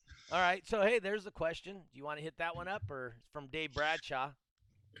 Yeah. All right. So hey, there's the question. Do you want to hit that one up, or from Dave Bradshaw?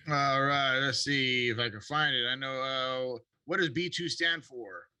 All right. Let's see if I can find it. I know. What does B2 stand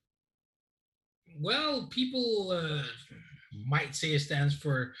for? Well, people might say it stands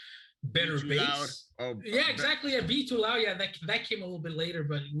for better bass. Oh, yeah, exactly. Yeah, B2 loud. Yeah, that came a little bit later,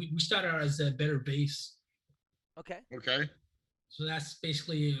 but we started out as a better bass. Okay. So that's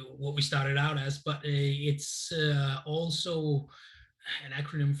basically what we started out as, but it's also an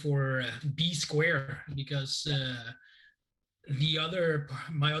acronym for B Square, because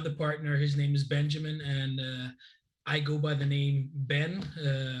my other partner, his name is Benjamin, and I go by the name Ben,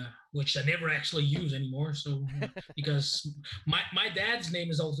 which I never actually use anymore. So because my dad's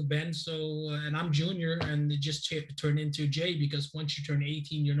name is also Ben, so and I'm junior, and it just turned into J, because once you turn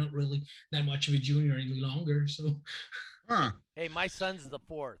 18, you're not really that much of a junior any longer. So. Huh. Hey, my son's the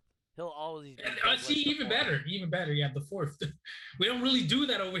 4th. He'll always be see, even better. Yeah, the fourth. We don't really do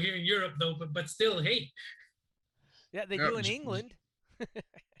that over here in Europe, though. But still, hey. Yeah, they do in England.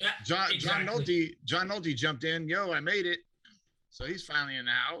 Yeah, John Nolte jumped in. Yo, I made it. So he's finally in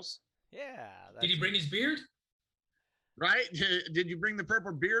the house. Yeah. Did he bring his beard? Right? Did you bring the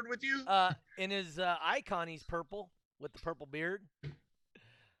purple beard with you? In his icon, he's purple with the purple beard.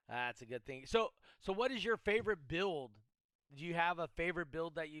 That's a good thing. So what is your favorite build? Do you have a favorite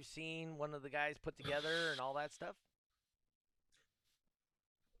build that you've seen one of the guys put together and all that stuff?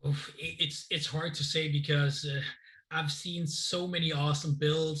 It's hard to say because I've seen so many awesome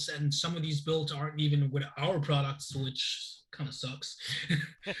builds, and some of these builds aren't even with our products, which kind of sucks.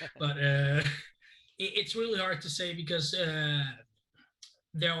 But it's really hard to say because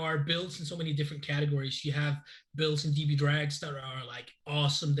there are builds in so many different categories. You have builds in DB Drags that are like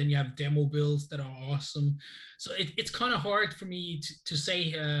awesome. Then you have demo builds that are awesome. So it's kind of hard for me to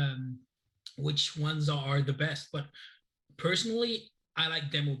say which ones are the best. But personally, I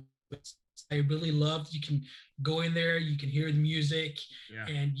like demo builds. I really love, you can go in there, you can hear the music,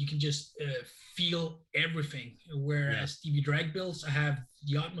 and you can just feel everything. Whereas DB Drag builds, I have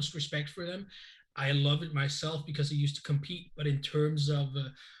the utmost respect for them. I love it myself because I used to compete, but in terms of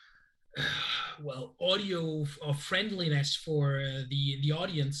audio friendliness for the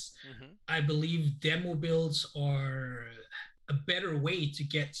audience, I believe demo builds are a better way to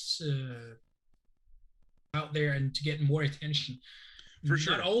get out there and to get more attention. For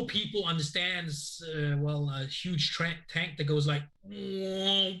sure. Not all people understands a huge tank that goes like,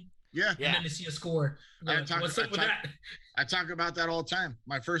 and then they see a score. What's up with that? I talk about that all the time.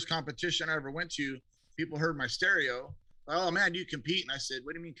 My first competition I ever went to, people heard my stereo. Oh man, you compete? And I said,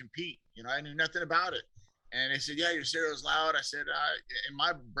 what do you mean compete? You know, I knew nothing about it. And they said, yeah, your stereo's loud. I said, in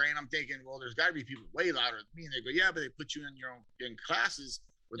my brain, I'm thinking, well, there's got to be people way louder than me. And they go, yeah, but they put you in your own in classes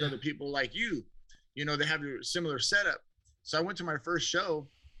with other people like you. You know, they have your similar setup. So I went to my first show,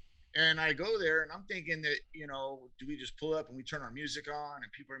 and I go there, and I'm thinking that, you know, do we just pull up and we turn our music on,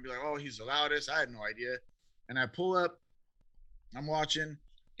 and people are gonna be like, oh, he's the loudest. I had no idea. And I pull up, I'm watching,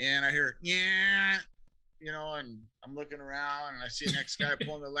 and I hear, yeah, you know, and I'm looking around, and I see the next guy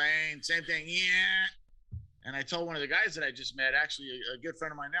pulling the lane, same thing, yeah. And I told one of the guys that I just met, actually a good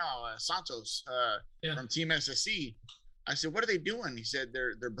friend of mine now, Santos, from Team SSC. I said, what are they doing? He said,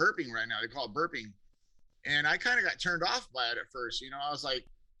 they're burping right now. They call it burping. And I kind of got turned off by it at first. You know, I was like,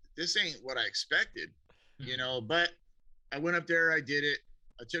 this ain't what I expected, you know, but I went up there, I did it.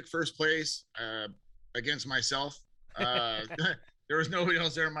 I took first place against myself. There was nobody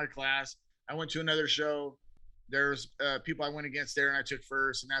else there in my class. I went to another show. There's people I went against there, and I took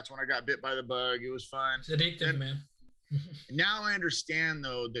first, and that's when I got bit by the bug. It was fun. It's addictive, man. Now I understand,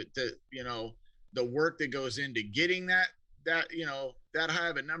 though, that you know, the work that goes into getting that you know, that high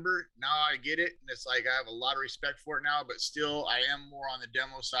of a number. Now I get it, and it's like I have a lot of respect for it now, but still I am more on the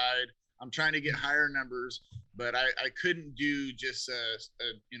demo side. I'm trying to get higher numbers, but I couldn't do just a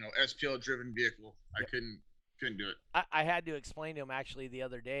you know, SPL driven vehicle. I couldn't do it. I had to explain to him actually the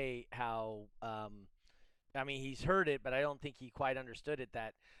other day how I mean, he's heard it, but I don't think he quite understood it,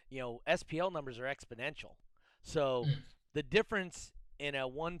 that, you know, SPL numbers are exponential. So the difference in a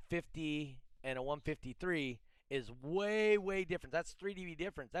 150 and a 153 is way different. That's 3 dB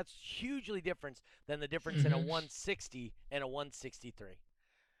difference. That's hugely different than the difference in a 160 and a 163.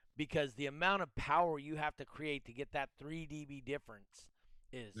 Because the amount of power you have to create to get that 3 dB difference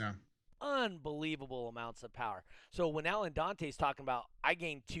is unbelievable amounts of power. So when Alan Dante's talking about, I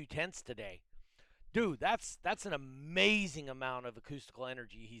gained 2/10 today, dude, that's an amazing amount of acoustical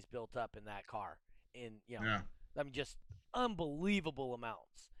energy he's built up in that car. I mean, just unbelievable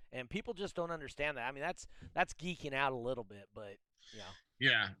amounts. And people just don't understand that. I mean, that's geeking out a little bit, but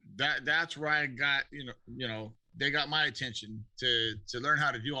yeah, that's where I got, you know, they got my attention to learn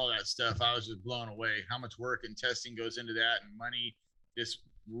how to do all that stuff. I was just blown away how much work and testing goes into that, and money, just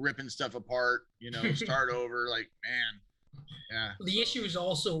ripping stuff apart, you know, start over. Like, man, yeah. The issue is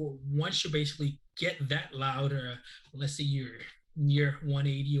also, once you basically get that loud, let's say you're near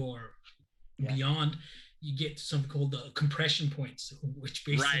 180 or beyond, you get something called the compression points, which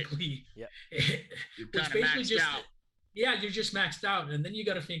basically, which basically just out. You're just maxed out, and then you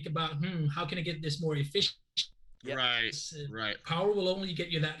got to think about, how can I get this more efficient? Right. Power will only get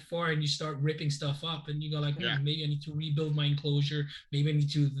you that far, and you start ripping stuff up, and you go like, maybe I need to rebuild my enclosure, maybe I need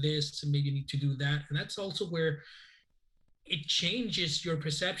to do this, and maybe I need to do that, and that's also where it changes your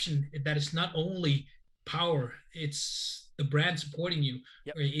perception. That it's not only power, it's the brand supporting you.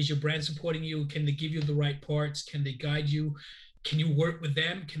 Is your brand supporting you? Can they give you the right parts? Can they guide you? Can you work with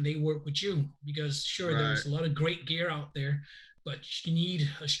them? Can they work with you? Because there's a lot of great gear out there, but you need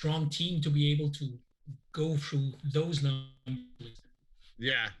a strong team to be able to go through those numbers.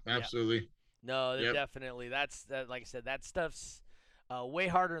 Yeah, absolutely. Yep. No, definitely. That's that. Like I said, that stuff's way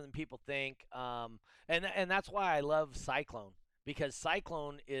harder than people think. And that's why I love Cyclone, because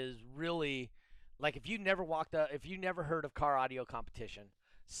Cyclone is really like, if you never heard of car audio competition,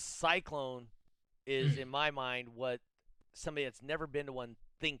 Cyclone is in my mind what somebody that's never been to one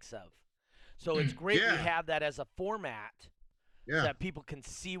thinks of. So it's great we have that as a format so that people can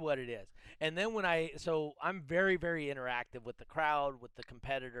see what it is. And then so I'm very, very interactive with the crowd, with the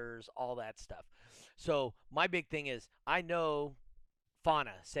competitors, all that stuff. So my big thing is, I know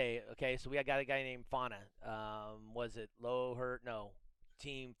Fauna, okay, so we got a guy named Fauna. Was it Low Hurt? No.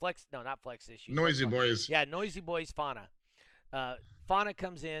 Team Flex, no, not Flex Issues. Noisy Boys. Yeah, Noisy Boys Fauna. Fauna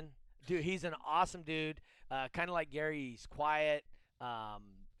comes in. Dude, he's an awesome dude. Kind of like Gary, he's quiet.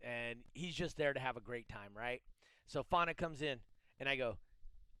 And he's just there to have a great time, right? So Fauna comes in, and I go,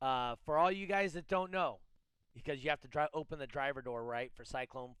 for all you guys that don't know, because you have to open the driver door, right, for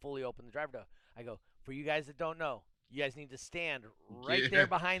Cyclone, fully open the driver door. I go, for you guys that don't know, you guys need to stand right there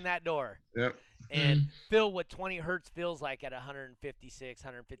behind that door. Yep. And feel what 20 hertz feels like at 156,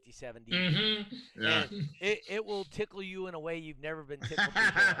 157 dB. Mm-hmm. Yeah. And it will tickle you in a way you've never been tickled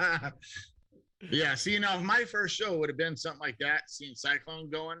before. Yeah, see, if my first show would have been something like that, seeing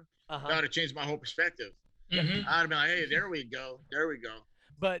Cyclone going, that would have changed my whole perspective. I'd have been like, hey, there we go.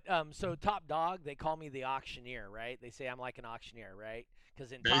 But so Top Dog, they call me the auctioneer, right? They say I'm like an auctioneer, right?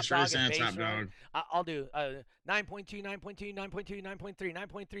 Because in Top Dog and Bass Dog, I'll do 9.2, 9.2, 9.2, 9.3,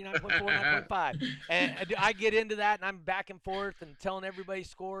 9.3, 9.4, 9.5. And I get into that, and I'm back and forth and telling everybody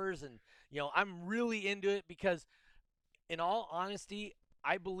scores. And, I'm really into it because, in all honesty,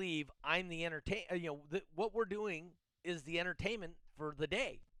 I believe I'm the what we're doing is the entertainment for the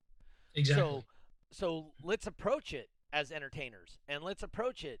day. Exactly. So let's approach it as entertainers, and let's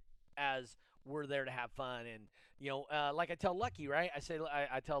approach it as we're there to have fun. And like I tell Lucky, right? I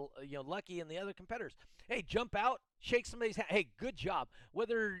tell Lucky and the other competitors, hey, jump out, shake somebody's hand. Hey, good job.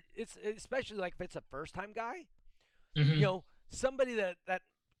 Whether it's, especially like if it's a first time guy, somebody that,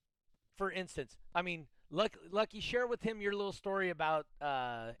 for instance, I mean, Lucky, share with him your little story about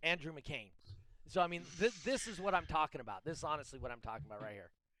Andrew McCain. So I mean, this is what I'm talking about. This is honestly what I'm talking about right here.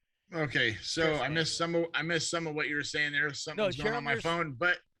 Okay, so I missed some of what you were saying there. Something's going on my phone,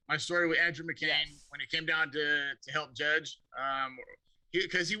 but my story with Andrew McCain, when it came down to help judge,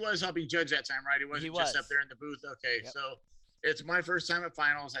 because he was helping judge that time, right? He wasn't just up there in the booth. Okay, so it's my first time at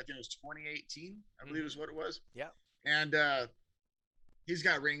finals. I think it was 2018, I believe is what it was. Yeah. And he's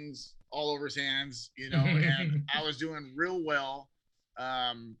got rings all over his hands, and I was doing real well,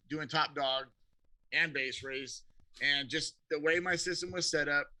 doing Top Dog and base race, and just the way my system was set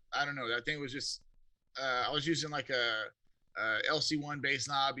up, I don't know. I think it was just I was using like a LC1 bass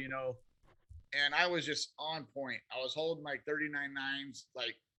knob, and I was just on point. I was holding like 39.9s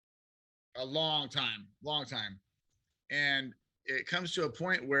like a long time, and it comes to a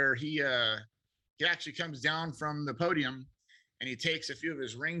point where he actually comes down from the podium, and he takes a few of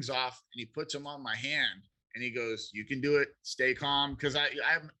his rings off and he puts them on my hand. And he goes, you can do it. Stay calm. Because I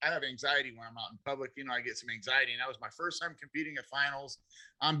have anxiety when I'm out in public. I get some anxiety. And that was my first time competing at finals.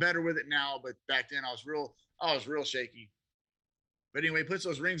 I'm better with it now. But back then I was real shaky. But anyway, he puts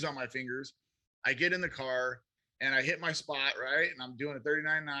those rings on my fingers. I get in the car and I hit my spot, right? And I'm doing a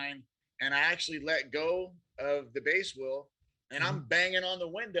 39.9. And I actually let go of the bass wheel. And I'm banging on the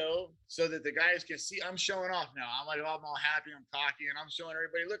window so that the guys can see. I'm showing off now. I'm like, oh, I'm all happy. I'm cocky. And I'm showing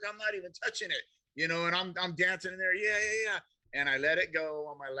everybody, look, I'm not even touching it. And I'm dancing in there, yeah. And I let it go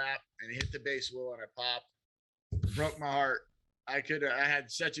on my lap and hit the bass wheel and I popped. Broke my heart. I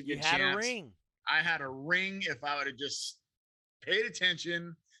had such a good chance. You had a ring. I had a ring if I would have just paid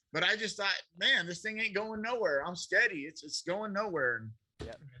attention. But I just thought, man, this thing ain't going nowhere. I'm steady. It's going nowhere.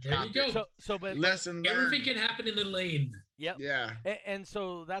 Yeah. There you go. But lesson learned. Everything can happen in the lane. Yep. Yeah. And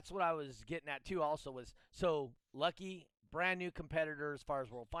so that's what I was getting at too. Also was Lucky, brand new competitor as far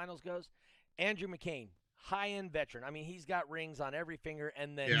as World Finals goes. Andrew McCain, high-end veteran. I mean, he's got rings on every finger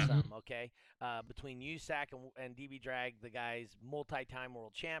and then some, okay? Between USAC and DB Drag, the guy's multi-time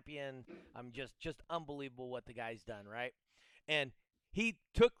world champion. Just unbelievable what the guy's done, right? And he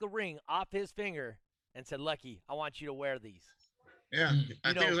took the ring off his finger and said, Lucky, I want you to wear these. Yeah,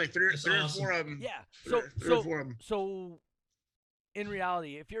 I think it was like three or four of them. Yeah, three or four of them. So in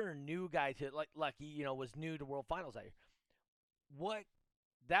reality, if you're a new guy to, like Lucky, was new to World Finals that year, what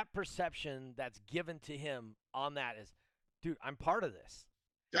that perception that's given to him on that is, dude, I'm part of this.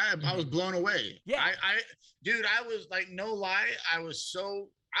 I was blown away. Yeah. I was like, no lie. I was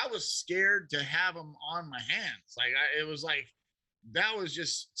scared to have them on my hands. Like, it was like, that was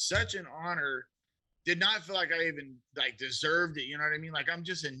just such an honor. Did not feel like I even like deserved it. You know what I mean? Like I'm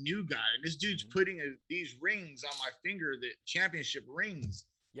just a new guy, and this dude's putting these rings on my finger, the championship rings.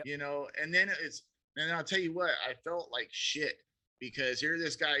 You know, and then I'll tell you what, I felt like shit because here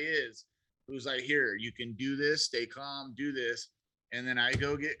this guy is who's like, here, you can do this, stay calm, do this, and then I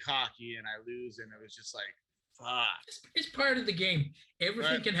go get cocky and I lose, and it was just like, fuck. It's part of the game.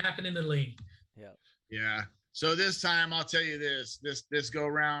 Everything can happen in the lane. Yeah. So this time, I'll tell you this go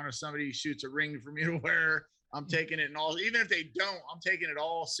round, if somebody shoots a ring for me to wear, I'm taking it in all, even if they don't, I'm taking it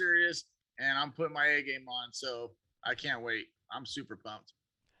all serious, and I'm putting my A game on. So I can't wait. I'm super pumped.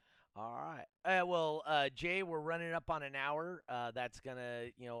 All right. Jay, we're running up on an hour. That's gonna,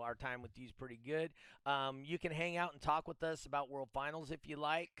 our time with you is pretty good. You can hang out and talk with us about World Finals if you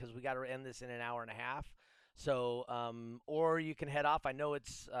like, because we got to end this in an hour and a half. So, or you can head off. I know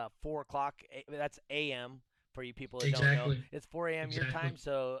it's 4 o'clock. That's a.m. for you people that don't know. It's 4 a.m. your time.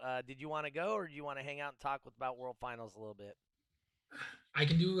 So, did you want to go, or do you want to hang out and talk about World Finals a little bit? I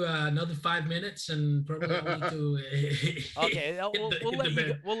can do another 5 minutes and probably need to. Okay,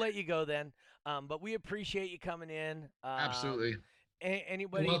 we'll let you go then. But we appreciate you coming in. Absolutely.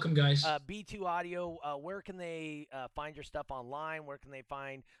 Anybody? You're welcome, guys. B2 Audio. Where can they find your stuff online? Where can they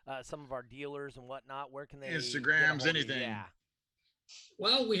find some of our dealers and whatnot? Where can they? Instagrams, anything. Yeah.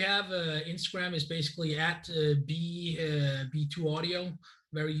 Well, we have Instagram is basically at B2 Audio.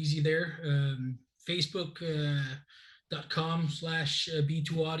 Very easy there.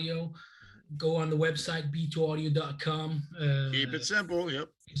 Facebook.com/B2 Audio. Go on the website b2audio.com. Keep it simple. Yep.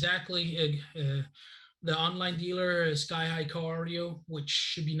 Exactly. The online dealer, Sky High Car Audio, which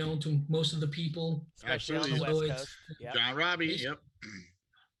should be known to most of the people. Especially on the West Coast. Yep. John Robbie. Yep.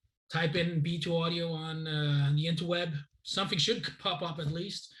 Type in B2 Audio on the interweb. Something should pop up at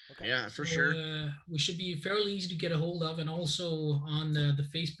least. Okay. Yeah, for sure. We should be fairly easy to get a hold of, and also on the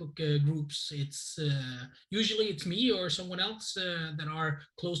Facebook groups. It's usually it's me or someone else that are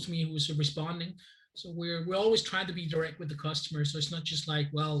close to me who's responding. So we're always trying to be direct with the customer. So it's not just like,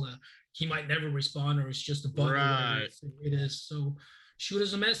 he might never respond, or it's just a button. Right. It is. So shoot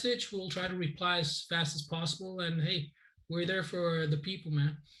us a message. We'll try to reply as fast as possible. And hey, we're there for the people,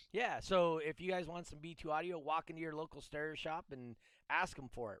 man. Yeah, so if you guys want some B2 Audio, walk into your local stereo shop and ask them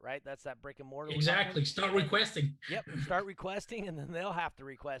for it, right? That's that brick and mortar. Exactly. Start requesting. Yep, start requesting, and then they'll have to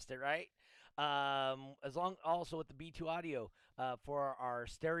request it, right? As long also with the B2 Audio for our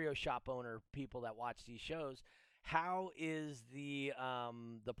stereo shop owner people that watch these shows, how is the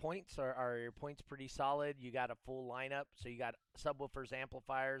points? Are your points pretty solid? You got a full lineup, so you got subwoofers,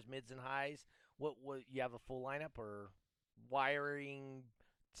 amplifiers, mids and highs. What you have a full lineup, or wiring,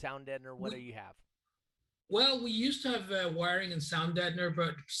 sound deadener? What do you have? Well, we used to have wiring and sound deadener,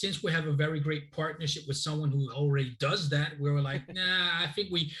 but since we have a very great partnership with someone who already does that, we were like, nah, I think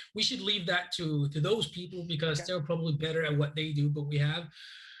we should leave that to those people, because they're probably better at what they do. But we have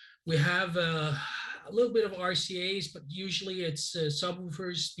a little bit of RCAs, but usually it's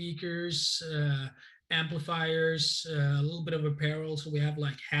subwoofers, speakers, amplifiers, a little bit of apparel. So we have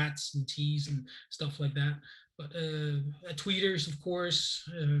like hats and tees and stuff like that. But tweeters, of course,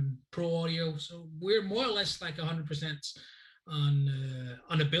 Pro Audio. So we're more or less like 100% on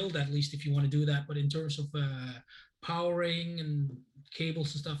a build, at least if you want to do that. But in terms of powering and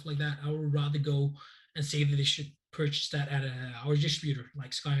cables and stuff like that, I would rather go and say that they should purchase that at our distributor,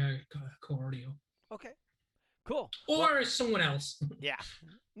 like Sky High Car Audio. Okay, cool. Or someone else. Yeah.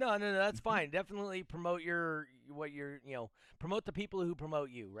 No, that's fine. Definitely promote promote the people who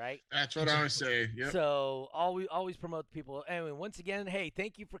promote you, right? That's what I always say. Yep. So always promote the people. Anyway, once again, hey,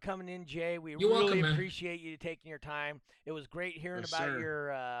 thank you for coming in, Jay. We You're really welcome, appreciate you taking your time. It was great hearing about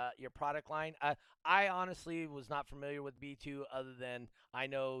your product line. I honestly was not familiar with B2 other than I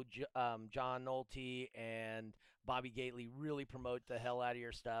know John Nolte and Bobby Gately really promote the hell out of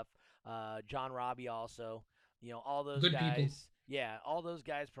your stuff. John Robbie also. All those Good guys. people. Yeah, all those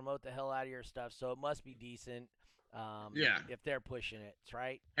guys promote the hell out of your stuff, so it must be decent. If they're pushing it,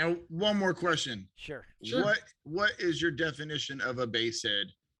 right? And one more question. Sure. What is your definition of a bass head?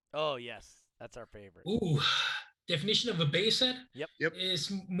 Oh yes, that's our favorite. Ooh, definition of a bass head? Yep.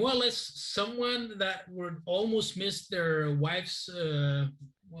 Is more or less someone that would almost miss their wife's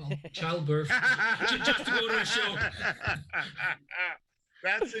childbirth just to go to a show.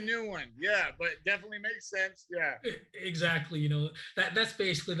 That's a new one. Yeah, but it definitely makes sense. Yeah. Exactly. That's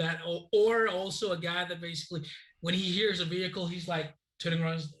basically that. Or also a guy that basically, when he hears a vehicle, he's like turning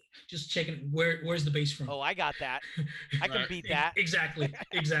around, just checking where's the bass from. Oh, I got that. I can beat that. Exactly.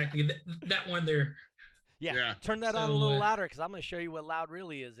 That one there. Yeah. Turn that on a little louder because I'm going to show you what loud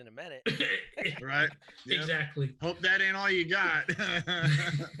really is in a minute. Right. Yep. Exactly. Hope that ain't all you got.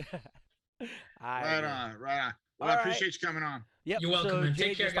 Right on. Well, I appreciate you coming on. Yep. You're welcome. So Man. Jay,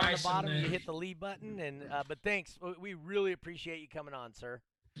 Take care, just guys. On the bottom, you hit the leave button, but thanks. We really appreciate you coming on, sir.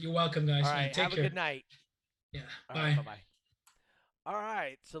 You're welcome, guys. All right. Have a good night. Yeah. Bye. Bye. All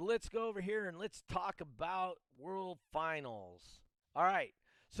right. So let's go over here and let's talk about World Finals. All right.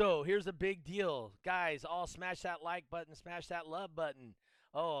 So here's a big deal, guys. All smash that like button, smash that love button.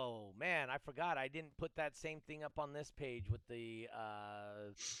 Oh man, I forgot. I didn't put that same thing up on this page with the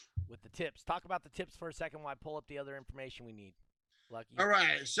tips. Talk about the tips for a second while I pull up the other information we need. Lucky. All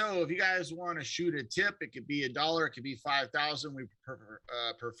right. So if you guys want to shoot a tip, it could be $1, it could be 5,000. We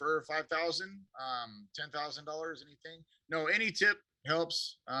prefer 5,000, $10,000, anything. No, any tip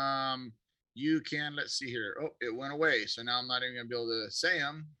helps. You can, let's see here. Oh, it went away. So now I'm not even gonna be able to say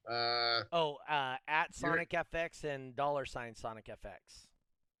them. At Sonic FX and $sign Sonic FX.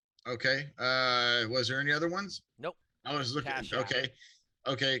 Okay. Was there any other ones? Nope. I was looking.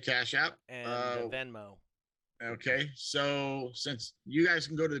 Okay. Cash App and Venmo. Okay. So since you guys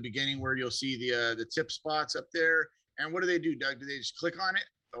can go to the beginning where you'll see the tip spots up there, and what do they do, Doug? Do they just click on it?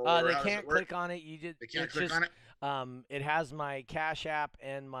 Or they can't click on it. They can't click on it. It has my Cash App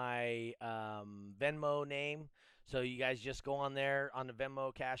and my Venmo name, so you guys just go on there on the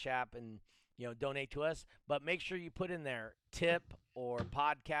Venmo Cash App and donate to us. But make sure you put in there tip or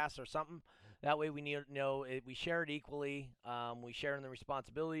podcast or something. That way we know we share it equally. We share in the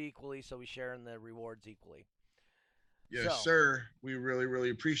responsibility equally, so we share in the rewards equally. Yes, sir. We really, really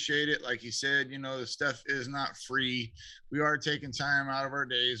appreciate it. Like you said, the stuff is not free. We are taking time out of our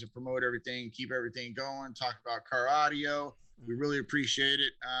days to promote everything, keep everything going, talk about car audio. We really appreciate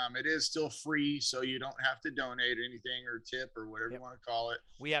it. It is still free, so you don't have to donate anything or tip or whatever you want to call it.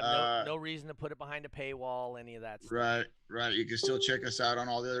 We have no reason to put it behind a paywall, any of that stuff. Right. You can still check us out on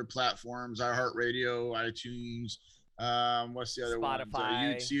all the other platforms, iHeartRadio, iTunes. What's the other one?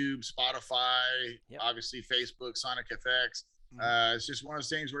 YouTube, Spotify, obviously Facebook, Sonic FX. It's just one of those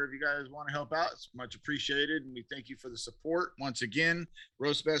things where if you guys want to help out, it's much appreciated, and we thank you for the support once again.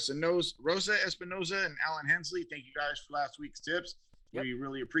 Rosa Espinoza and Alan Hensley, thank you guys for last week's tips. We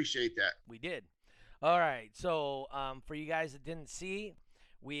really appreciate that. We did. All right, so for you guys that didn't see,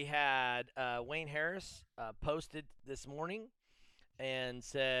 we had Wayne Harris posted this morning and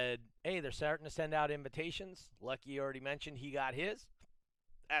said, hey, they're starting to send out invitations. Lucky already mentioned he got his.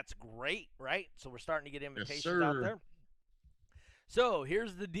 That's great, right? So we're starting to get invitations out there. So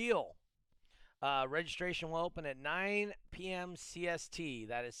here's the deal. Registration will open at 9 p.m. CST.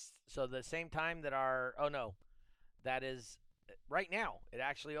 That is the same time that that is right now. It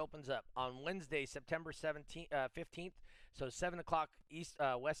actually opens up on Wednesday, September 15th. So 7 o'clock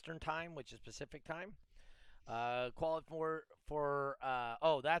Western time, which is Pacific time. This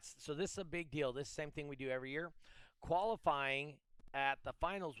is a big deal. This is the same thing we do every year. Qualifying at the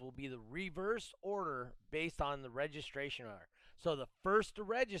finals will be the reverse order based on the registration order. So the first to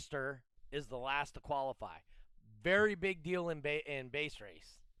register is the last to qualify. Very big deal in base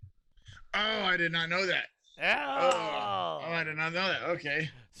race. Oh, I did not know that. Oh, I did not know that. Okay.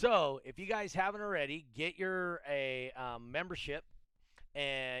 So if you guys haven't already, get your membership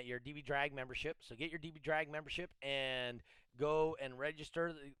and your DB Drag membership. So get your DB Drag membership and go and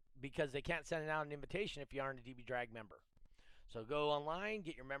register, because they can't send out an invitation if you aren't a DB Drag member. So go online,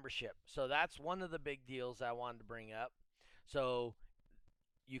 get your membership. So that's one of the big deals I wanted to bring up. So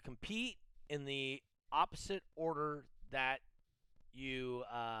you compete in the opposite order that you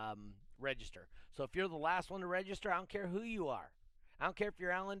register. So if you're the last one to register, I don't care who you are. I don't care if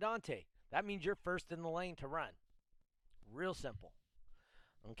you're Alan Dante. That means you're first in the lane to run. Real simple.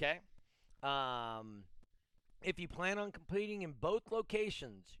 Okay? If you plan on competing in both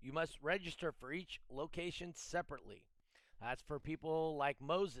locations, you must register for each location separately. That's for people like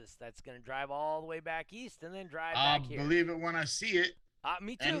Moses that's going to drive all the way back east and then drive back here. I'll believe it when I see it.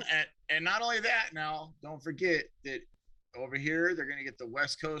 Me too. And not only that, now, don't forget that over here, they're going to get the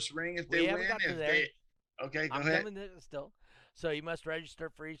West Coast ring if they win. Okay, go ahead. I'm coming still. So you must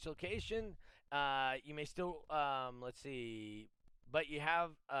register for each location. You may still, let's see, but you have,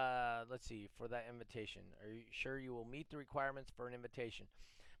 for that invitation. Are you sure you will meet the requirements for an invitation?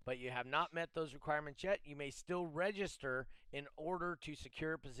 But you have not met those requirements yet. You may still register in order to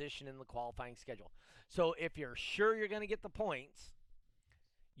secure a position in the qualifying schedule. So if you're sure you're going to get the points,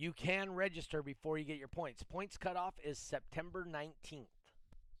 you can register before you get your points. Points cutoff is September 19th.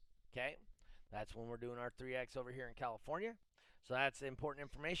 Okay? That's when we're doing our 3X over here in California. So that's important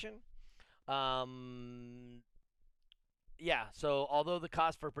information. yeah, so although the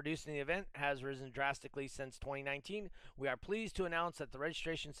cost for producing the event has risen drastically since 2019, we are pleased to announce that the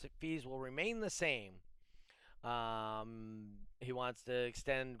registration fees will remain the same. He wants to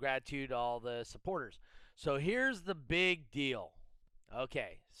extend gratitude to all the supporters. So here's the big deal.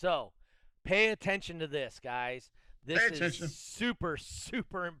 Okay, so pay attention to this, guys. This is super,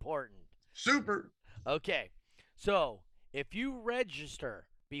 super important. Super. Okay, so if you register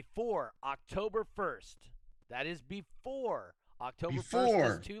before October 1st, that is before October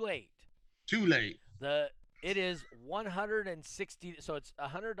 1st is too late. Too late. It is $160, so it's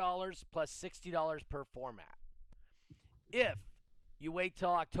 $100 plus $60 per format. If you wait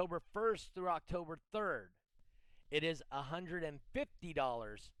till October 1st through October 3rd, it is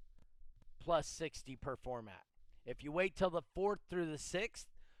 $150 plus $60 per format. If you wait till the 4th through the 6th,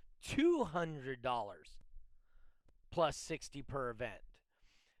 $200 plus $60 per event.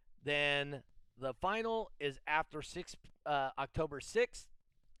 Then the final is after October 6th,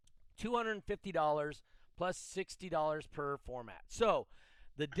 $250 plus $60 per format. So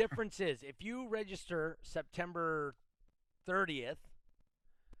the difference is if you register September 30th,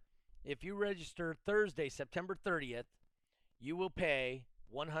 if you register Thursday, September 30th, you will pay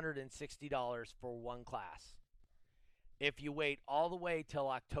 $160 for one class. If you wait all the way till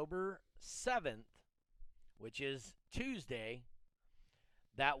October 7th, which is Tuesday,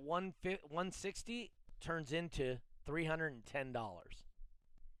 that $160 turns into $310.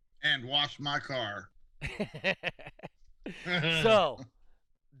 And wash my car. So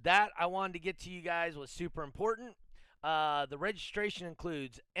that I wanted to get to you guys was super important. The registration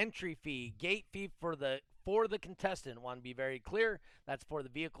includes entry fee, gate fee for the contestant. I want to be very clear. That's for the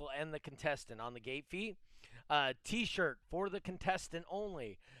vehicle and the contestant on the gate fee. T-shirt for the contestant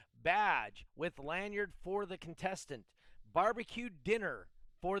only. Badge with lanyard for the contestant. Barbecue dinner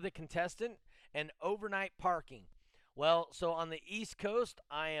for the contestant. And overnight parking. Well, so on the East Coast,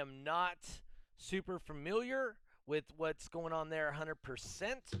 I am not super familiar with what's going on there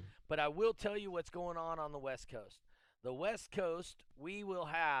 100%, but I will tell you what's going on the West Coast. The West Coast, we will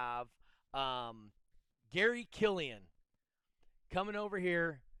have Gary Killian coming over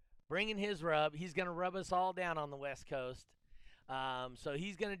here, bringing his rub. He's going to rub us all down on the West Coast. So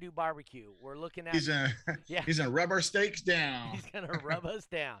he's going to do barbecue. We're looking at he's gonna rub our steaks down. He's going to rub us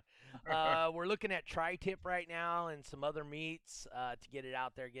down. We're looking at tri-tip right now and some other meats to get it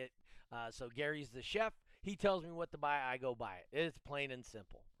out there. So Gary's the chef. He tells me what to buy, I go buy it. It's plain and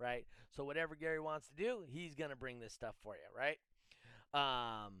simple, right? So whatever Gary wants to do, he's going to bring this stuff for you, right?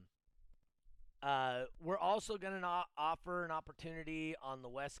 We're also going to offer an opportunity on the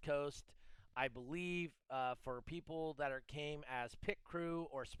West Coast, I believe, for people that came as pit crew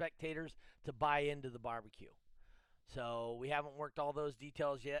or spectators to buy into the barbecue. So we haven't worked all those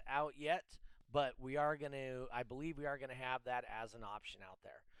details out yet, but I believe we are going to have that as an option out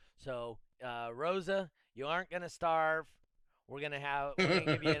there. So, Rosa, you aren't going to starve. We're going to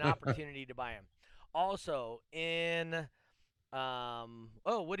give you an opportunity to buy them. Also,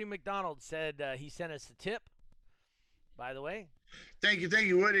 Woody McDonald said he sent us a tip, by the way. Thank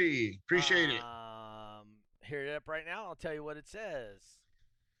you, Woody. Appreciate it. Hear it up right now. I'll tell you what it says.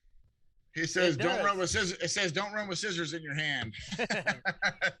 He says, "Don't run with scissors." It says, "Don't run with scissors in your hand."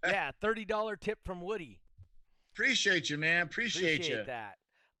 Yeah, $30 tip from Woody. Appreciate you, man. Appreciate you. That.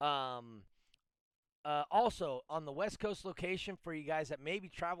 Also, on the West Coast location, for you guys that may be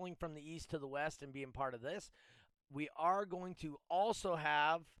traveling from the East to the West and being part of this, we are going to also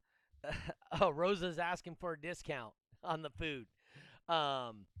have Rosa's asking for a discount on the food.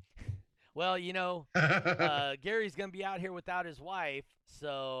 Well, Gary's going to be out here without his wife,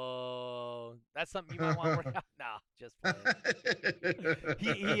 so that's something you might want to work out. No, just playing.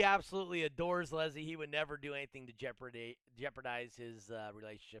 He absolutely adores Leslie. He would never do anything to jeopardize his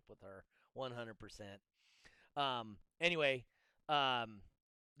relationship with her, 100%. Anyway,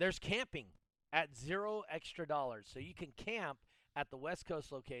 there's camping at $0 extra. So you can camp at the West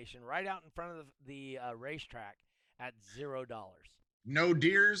Coast location right out in front of the racetrack at $0. No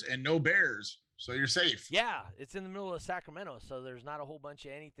deers and no bears, so you're safe. Yeah, it's in the middle of Sacramento, so there's not a whole bunch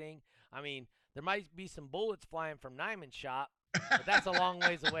of anything. I mean, there might be some bullets flying from Nyman's shop, but that's a long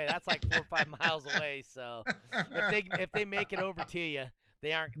ways away. That's like 4 or 5 miles away. So if they make it over to you,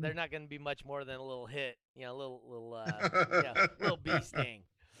 they're not going to be much more than a little hit, little bee sting.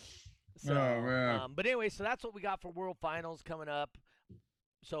 So, but anyway, so that's what we got for World Finals coming up.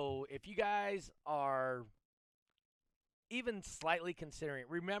 So if you guys are even slightly considering,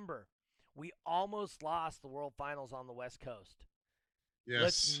 remember, we almost lost the World Finals on the West Coast. Yes.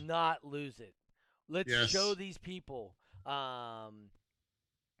 Let's not lose it. Let's show these people.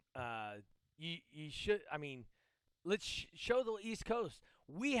 You should. I mean, let's show the East Coast.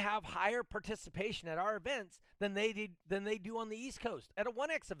 We have higher participation at our events than they do on the East Coast at a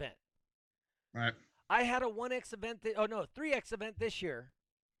 1X event. Right. I had a 1X event, 3X event this year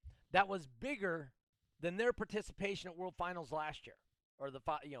that was bigger than their participation at World Finals last year, or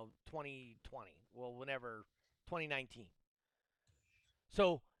 2020. Well, whenever 2019.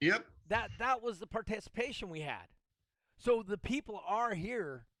 So yep, that was the participation we had. So the people are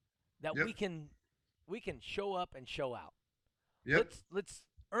here that we can show up and show out. Yep. Let's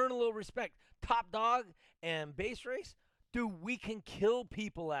earn a little respect. Top Dog and Base Race, dude, we can kill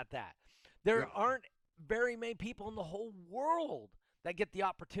people at that. There aren't very many people in the whole world that get the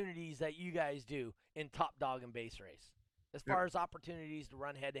opportunities that you guys do in Top Dog and Base Race, as far as opportunities to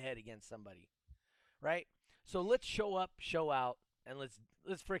run head-to-head against somebody, right? So let's show up, show out, and let's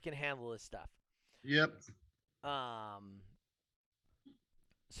freaking handle this stuff. Yep.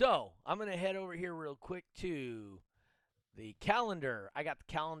 So I'm going to head over here real quick to the calendar. I got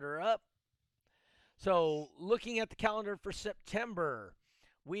the calendar up. So looking at the calendar for September,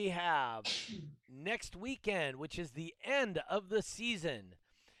 we have next weekend, which is the end of the season.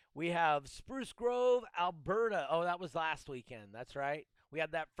 We have Spruce Grove, Alberta. Oh, that was last weekend. That's right. We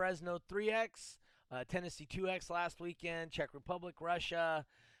had that Fresno 3X, Tennessee 2X last weekend, Czech Republic, Russia.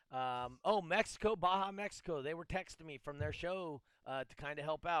 Mexico, Baja, Mexico. They were texting me from their show to kind of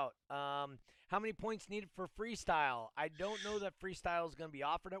help out. How many points needed for freestyle? I don't know that freestyle is going to be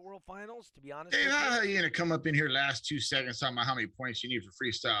offered at World Finals, to be honest. Hey, how are you going to come up in here last 2 seconds talking about how many points you need for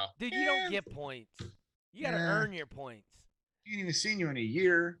freestyle? Dude, you don't get points. You got to earn your points. I ain't even seen you in a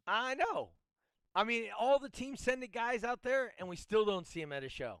year. I know. I mean, all the teams sending guys out there, and we still don't see them at a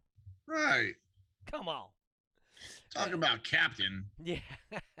show. Right. Come on. Talk about captain. Yeah.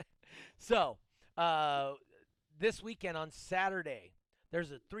 So, this weekend on Saturday,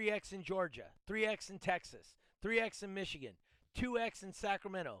 there's a 3X in Georgia, 3X in Texas, 3X in Michigan, 2X in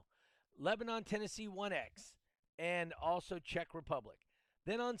Sacramento, Lebanon, Tennessee 1X, and also Czech Republic.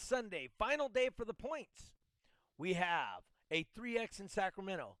 Then on Sunday, final day for the points, we have a 3X in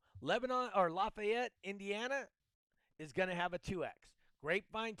Sacramento. Lebanon or Lafayette, Indiana is going to have a 2X.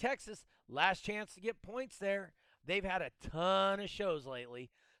 Grapevine, Texas, last chance to get points there. They've had a ton of shows lately.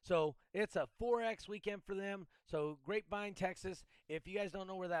 So it's a 4X weekend for them. So Grapevine, Texas. If you guys don't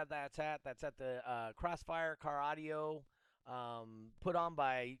know where that's at the Crossfire Car Audio, put on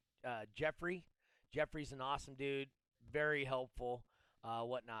by Jeffrey. Jeffrey's an awesome dude, very helpful,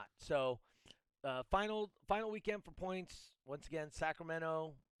 whatnot. So final weekend for points. Once again,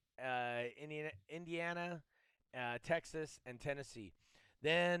 Sacramento, Indiana, Texas, and Tennessee.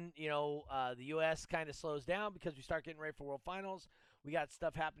 Then, the U.S. kind of slows down because we start getting ready for World Finals. We got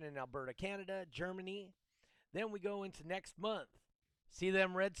stuff happening in Alberta, Canada, Germany. Then we go into next month. See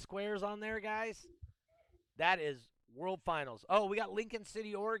them red squares on there, guys? That is World Finals. Oh, we got Lincoln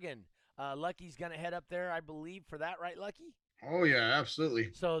City, Oregon. Lucky's going to head up there, I believe, for that, right, Lucky? Oh, yeah,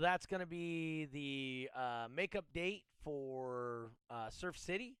 absolutely. So that's going to be the makeup date for Surf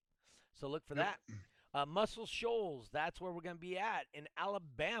City. So look for that. Muscle Shoals, that's where we're going to be at in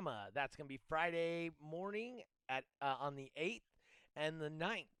Alabama. That's going to be Friday morning on the 8th and the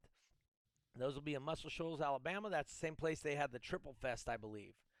 9th. Those will be in Muscle Shoals, Alabama. That's the same place they had the Triple Fest, I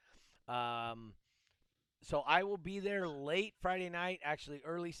believe. So I will be there late Friday night, actually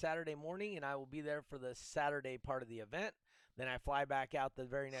early Saturday morning, and I will be there for the Saturday part of the event. Then I fly back out the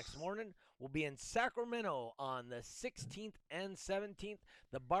very next morning. We'll be in Sacramento on the 16th and 17th.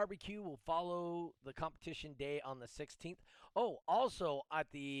 The barbecue will follow the competition day on the 16th. Oh, also at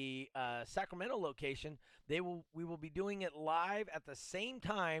the Sacramento location, we will be doing it live at the same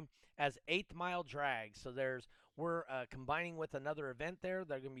time as 8th Mile Drag. So we're combining with another event there.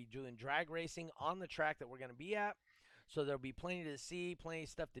 They're going to be doing drag racing on the track that we're going to be at. So there'll be plenty to see, plenty of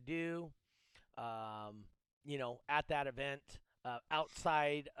stuff to do. At that event,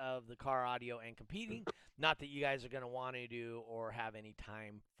 outside of the car audio and competing. Not that you guys are going to want to do or have any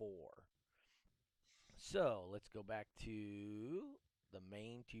time for. So let's go back to the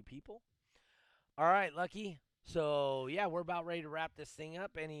main two people. All right, Lucky. So, yeah, we're about ready to wrap this thing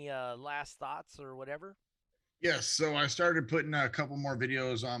up. Any last thoughts or whatever? Yes. So I started putting a couple more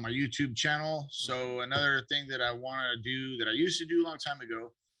videos on my YouTube channel. So another thing that I want to do that I used to do a long time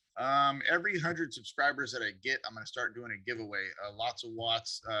ago, every 100 subscribers that I get, I'm going to start doing a giveaway, lots of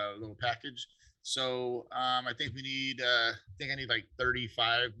watts, little package. So I think I need like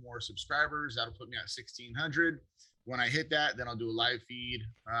 35 more subscribers. That'll put me at 1,600. When I hit that, then I'll do a live feed.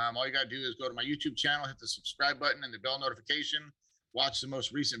 All you got to do is go to my YouTube channel, hit the subscribe button and the bell notification, watch the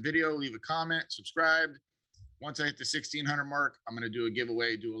most recent video, leave a comment, subscribe. Once I hit the 1,600 mark, I'm going to do a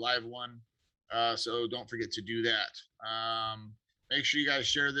giveaway, do a live one. So don't forget to do that. Make sure you guys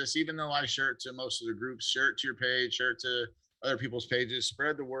share this, even though I share it to most of the groups. Share it to your page, share it to other people's pages,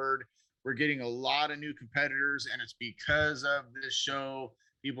 spread the word. We're getting a lot of new competitors, and it's because of this show.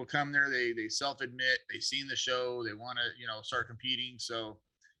 People come there, they self-admit, they've seen the show, they want to, start competing. So,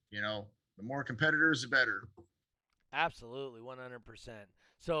 the more competitors, the better. Absolutely, 100%.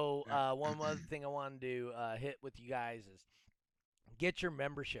 So one other thing I wanted to hit with you guys is get your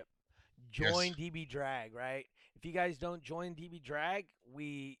membership. Join DB Drag, right? If you guys don't join DB Drag,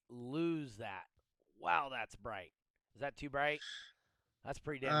 we lose that. Wow, that's bright. Is that too bright? That's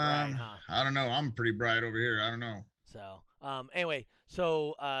pretty damn bright, huh? I don't know. I'm pretty bright over here. I don't know. So, anyway,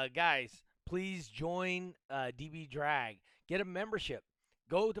 guys, please join DB Drag. Get a membership.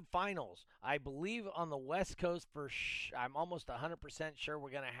 Go to finals. I believe on the West Coast I'm almost 100% sure we're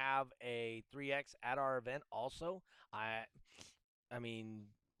going to have a 3X at our event also. I mean,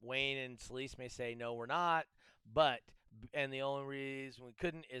 Wayne and Celise may say, no, we're not. And the only reason we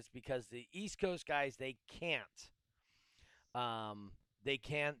couldn't is because the East Coast guys, they can't. They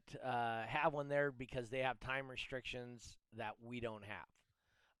can't have one there because they have time restrictions that we don't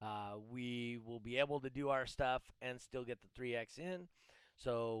have. We will be able to do our stuff and still get the 3X in.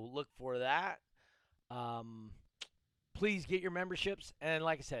 So look for that. Please get your memberships. And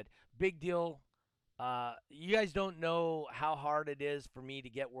like I said, big deal. You guys don't know how hard it is for me to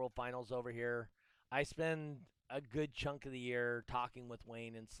get World Finals over here. I spend a good chunk of the year talking with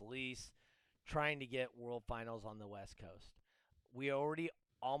Wayne and Celise, trying to get World Finals on the West Coast. We already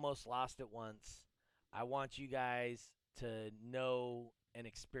almost lost it once. I want you guys to know and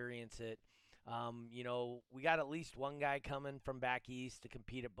experience it. We got at least one guy coming from back east to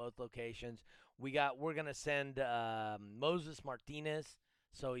compete at both locations. We're gonna send Moses Martinez.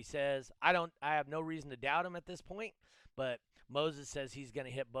 So he says I have no reason to doubt him at this point, but Moses says he's gonna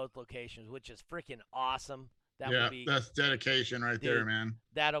hit both locations, which is freaking awesome. That's dedication right there, man.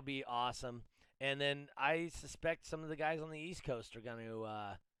 That'll be awesome. And then I suspect some of the guys on the East Coast are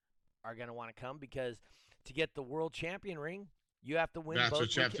gonna want to come, because to get the world champion ring, you have to win. That's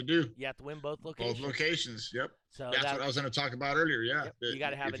what you have to do. You have to win both locations. Both locations. Yep. So that's what I was going to talk about earlier. Yeah. Yep. You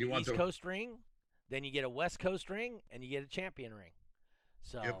got to have an East Coast ring, then you get a West Coast ring, and you get a champion ring.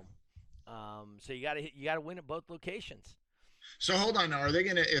 So, so you got to win at both locations. So hold on now. Are they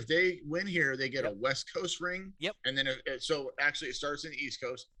gonna, if they win here, they get a West Coast ring? Yep. And then so actually it starts in the East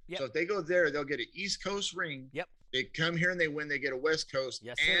Coast. Yep. So if they go there, they'll get an East Coast ring. Yep. They come here and they win. They get a West Coast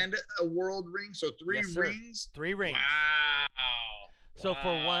and a world ring. So three rings. 3 rings. Wow. So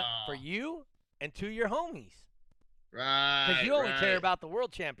for you and 2 of your homies. Right. Because you only care about the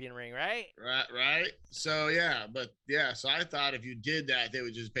world champion ring, right? Right. So so I thought if you did that, they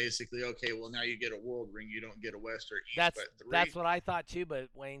would just basically, okay, well now you get a world ring, you don't get a West or East. That's what I thought too, but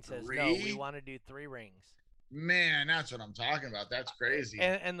Wayne says no, we want to do 3 rings. Man, that's what I'm talking about. That's crazy.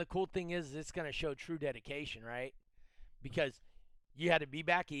 And the cool thing is it's going to show true dedication, right? Because you had to be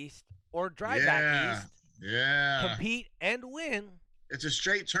back east or drive back east. Yeah. Compete and win. It's a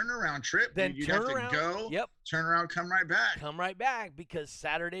straight turnaround trip. Then you'd turn have to around, go, turn around, come right back. Come right back, because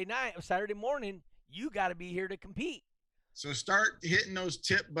Saturday morning, you got to be here to compete. So start hitting those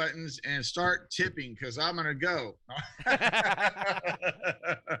tip buttons and start tipping, because I'm going to go.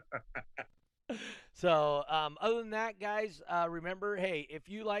 So other than that, guys, remember, hey, if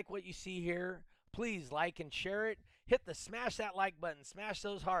you like what you see here, please like and share it. Smash that like button. Smash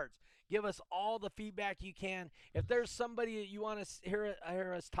those hearts. Give us all the feedback you can. If there's somebody that you want to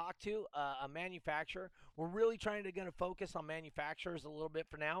hear us talk to, a manufacturer, we're really going to focus on manufacturers a little bit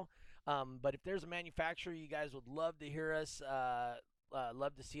for now. But if there's a manufacturer you guys would love to hear us,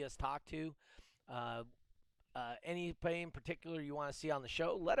 love to see us talk to, anybody in particular you want to see on the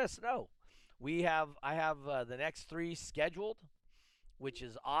show, let us know. I have the next 3 scheduled, which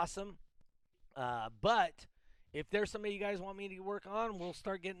is awesome. But if there's somebody you guys want me to work on, we'll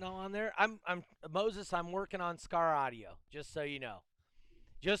start getting on there. I'm Moses. I'm working on Scar Audio, just so you know.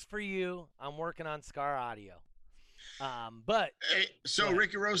 Just for you, I'm working on Scar Audio. But hey, so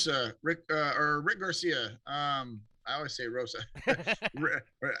Rick Garcia. I always say Rosa.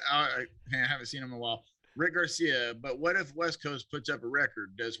 I haven't seen him in a while. Rick Garcia. But what if West Coast puts up a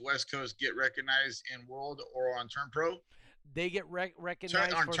record? Does West Coast get recognized in World or on Turn Pro? They get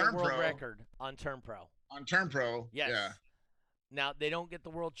recognized for the world record on Turn Pro. On Turn Pro, yes. Yeah. Now, they don't get the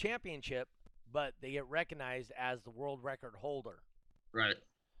world championship, but they get recognized as the world record holder. Right.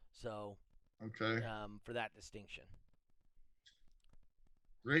 So, okay. For that distinction.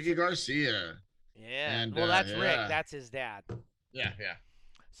 Ricky Garcia. Yeah. And, that's Rick. That's his dad. Yeah.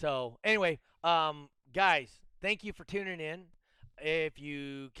 So, anyway, guys, thank you for tuning in. if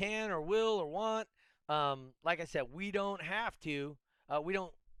you can or will or want, like I said, we don't have to. We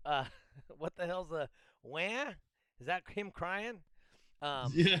don't. What the hell's the wah? Is that him crying?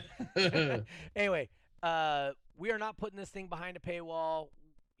 Yeah. Anyway, we are not putting this thing behind a paywall.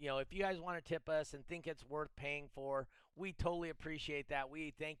 If you guys want to tip us and think it's worth paying for, we totally appreciate that.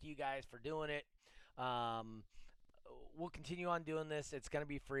 We thank you guys for doing it. We'll continue on doing this. It's going to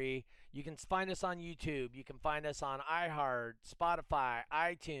be free. You can find us on YouTube. You can find us on iHeart, Spotify,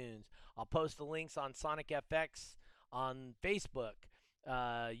 iTunes. I'll post the links on Sonic FX on Facebook,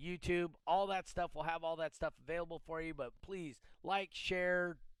 YouTube, all that stuff. We'll have all that stuff available for you. But please like,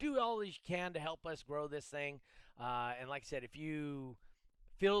 share, do all that you can to help us grow this thing. And like I said, if you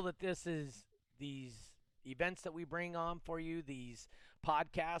feel that these events that we bring on for you, these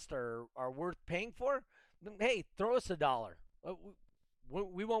podcasts are worth paying for, then, hey, throw us $1.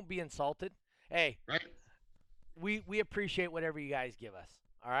 We won't be insulted. Hey, right. We appreciate whatever you guys give us.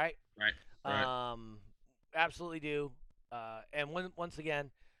 All right. Right. Absolutely do. And once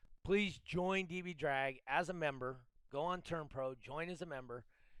again, please join DB Drag as a member. Go on Turn Pro, join as a member,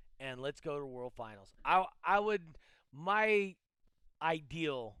 and let's go to World Finals. My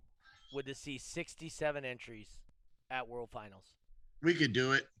ideal would to see 67 entries at World Finals. We could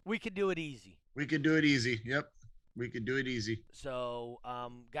do it. We could do it easy. We could do it easy. Yep. We could do it easy. So,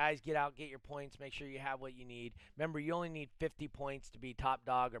 guys, get out, get your points. Make sure you have what you need. Remember, you only need 50 points to be top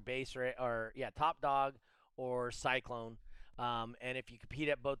dog or top dog or Cyclone. And if you compete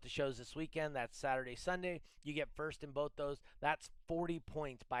at both the shows this weekend, that's Saturday, Sunday, you get first in both those. That's 40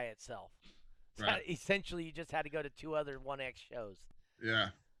 points by itself. So right. Essentially, you just had to go to 2 other 1X shows. Yeah.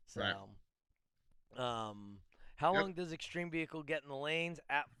 So, right. How long does Extreme Vehicle get in the lanes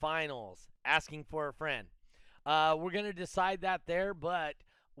at finals? Asking for a friend. We're going to decide that there, but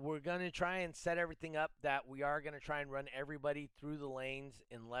we're going to try and set everything up that we are going to try and run everybody through the lanes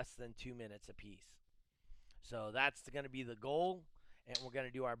in less than 2 minutes apiece. So that's going to be the goal, and we're going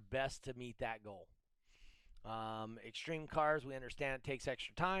to do our best to meet that goal. Extreme cars, we understand it takes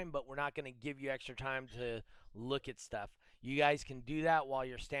extra time, but we're not going to give you extra time to look at stuff. You guys can do that while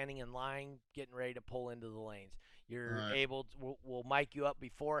you're standing in line, getting ready to pull into the lanes. You're right. able to, we'll mic you up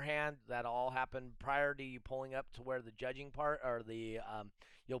beforehand. That'll all happen prior to you pulling up to where the judging part, or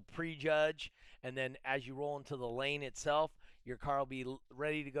you'll prejudge, and then as you roll into the lane itself, your car will be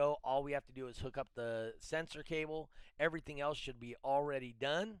ready to go. All we have to do is hook up the sensor cable. Everything else should be already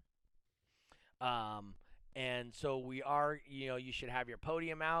done. And so we are, you should have your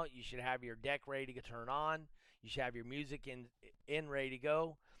podium out. You should have your deck ready to turn on. You should have your music in ready to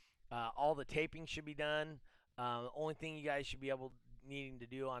go. All the taping should be done. The only thing you guys should be needing to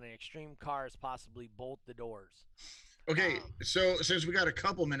do on an extreme car is possibly bolt the doors. Okay, so since we got a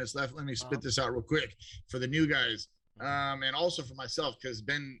couple minutes left, let me spit this out real quick for the new guys, and also for myself, because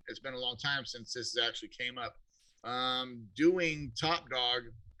it's been a long time since this actually came up. Doing Top Dog,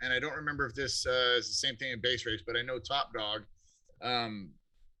 and I don't remember if this is the same thing in base race, but I know Top Dog.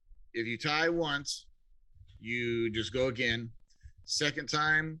 If you tie once, you just go again. Second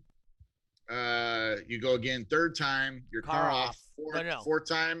time, you go again. Third time, your car off. Fourth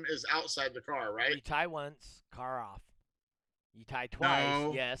time is outside the car, right? You tie once, car off. You tie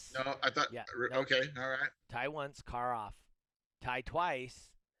twice, yes. No, I thought, yeah, okay, all right. Tie once, car off. Tie twice,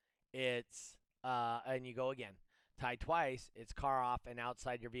 it's, and you go again. Tie twice, it's car off and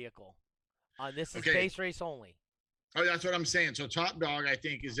outside your vehicle. This is base race only. Oh, that's what I'm saying. So Top Dog, I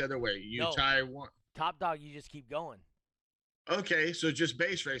think, is the other way. You tie one. Top Dog, you just keep going. Okay, so just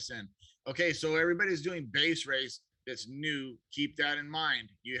base race then. Okay, so everybody's doing base race that's new. Keep that in mind.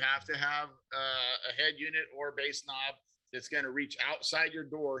 You have to have a head unit or base knob that's going to reach outside your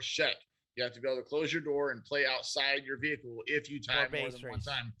door shut. You have to be able to close your door and play outside your vehicle if you tie more than one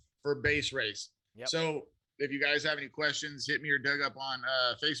time for base race. Yep. So if you guys have any questions, hit me or Doug up on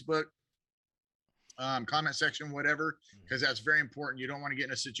Facebook, comment section, whatever, because that's very important. You don't want to get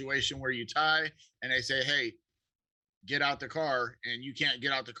in a situation where you tie and they say, hey, get out the car, and you can't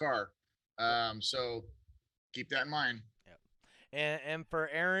get out the car. So keep that in mind. Yep. And for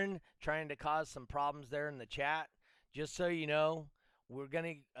Aaron trying to cause some problems there in the chat, just so you know, we're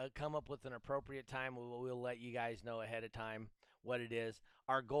going to come up with an appropriate time. We'll let you guys know ahead of time what it is.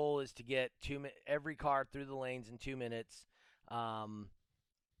 Our goal is to get every car through the lanes in 2 minutes.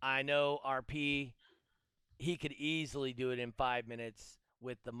 I know RP, he could easily do it in 5 minutes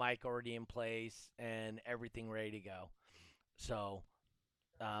with the mic already in place and everything ready to go. So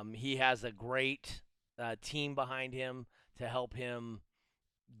he has a great team behind him to help him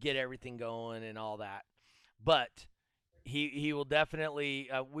get everything going and all that. But he will definitely,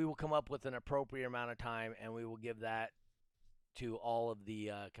 we will come up with an appropriate amount of time, and we will give that to all of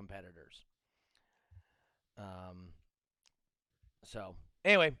the competitors. So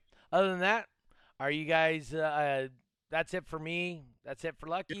anyway, other than that, are you guys? That's it for me. That's it for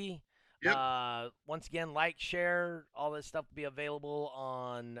Lucky. Yep. Once again, like, share, all this stuff will be available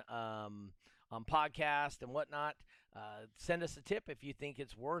on podcast and whatnot. Send us a tip if you think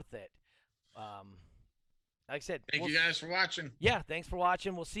it's worth it. Like I said, thank you guys for watching. Yeah, thanks for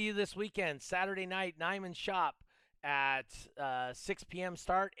watching. We'll see you this weekend, Saturday night, Nyman Shop at 6 p.m.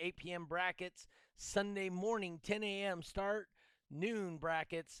 start, 8 p.m. brackets. Sunday morning, 10 a.m. start, noon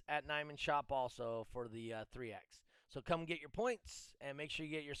brackets at Nyman Shop also for the 3X. So come get your points and make sure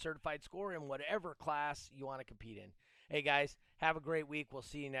you get your certified score in whatever class you want to compete in. Hey, guys, have a great week. We'll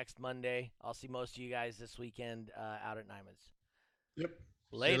see you next Monday. I'll see most of you guys this weekend out at Nyman's. Yep.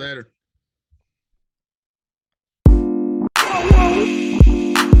 Later. See you later.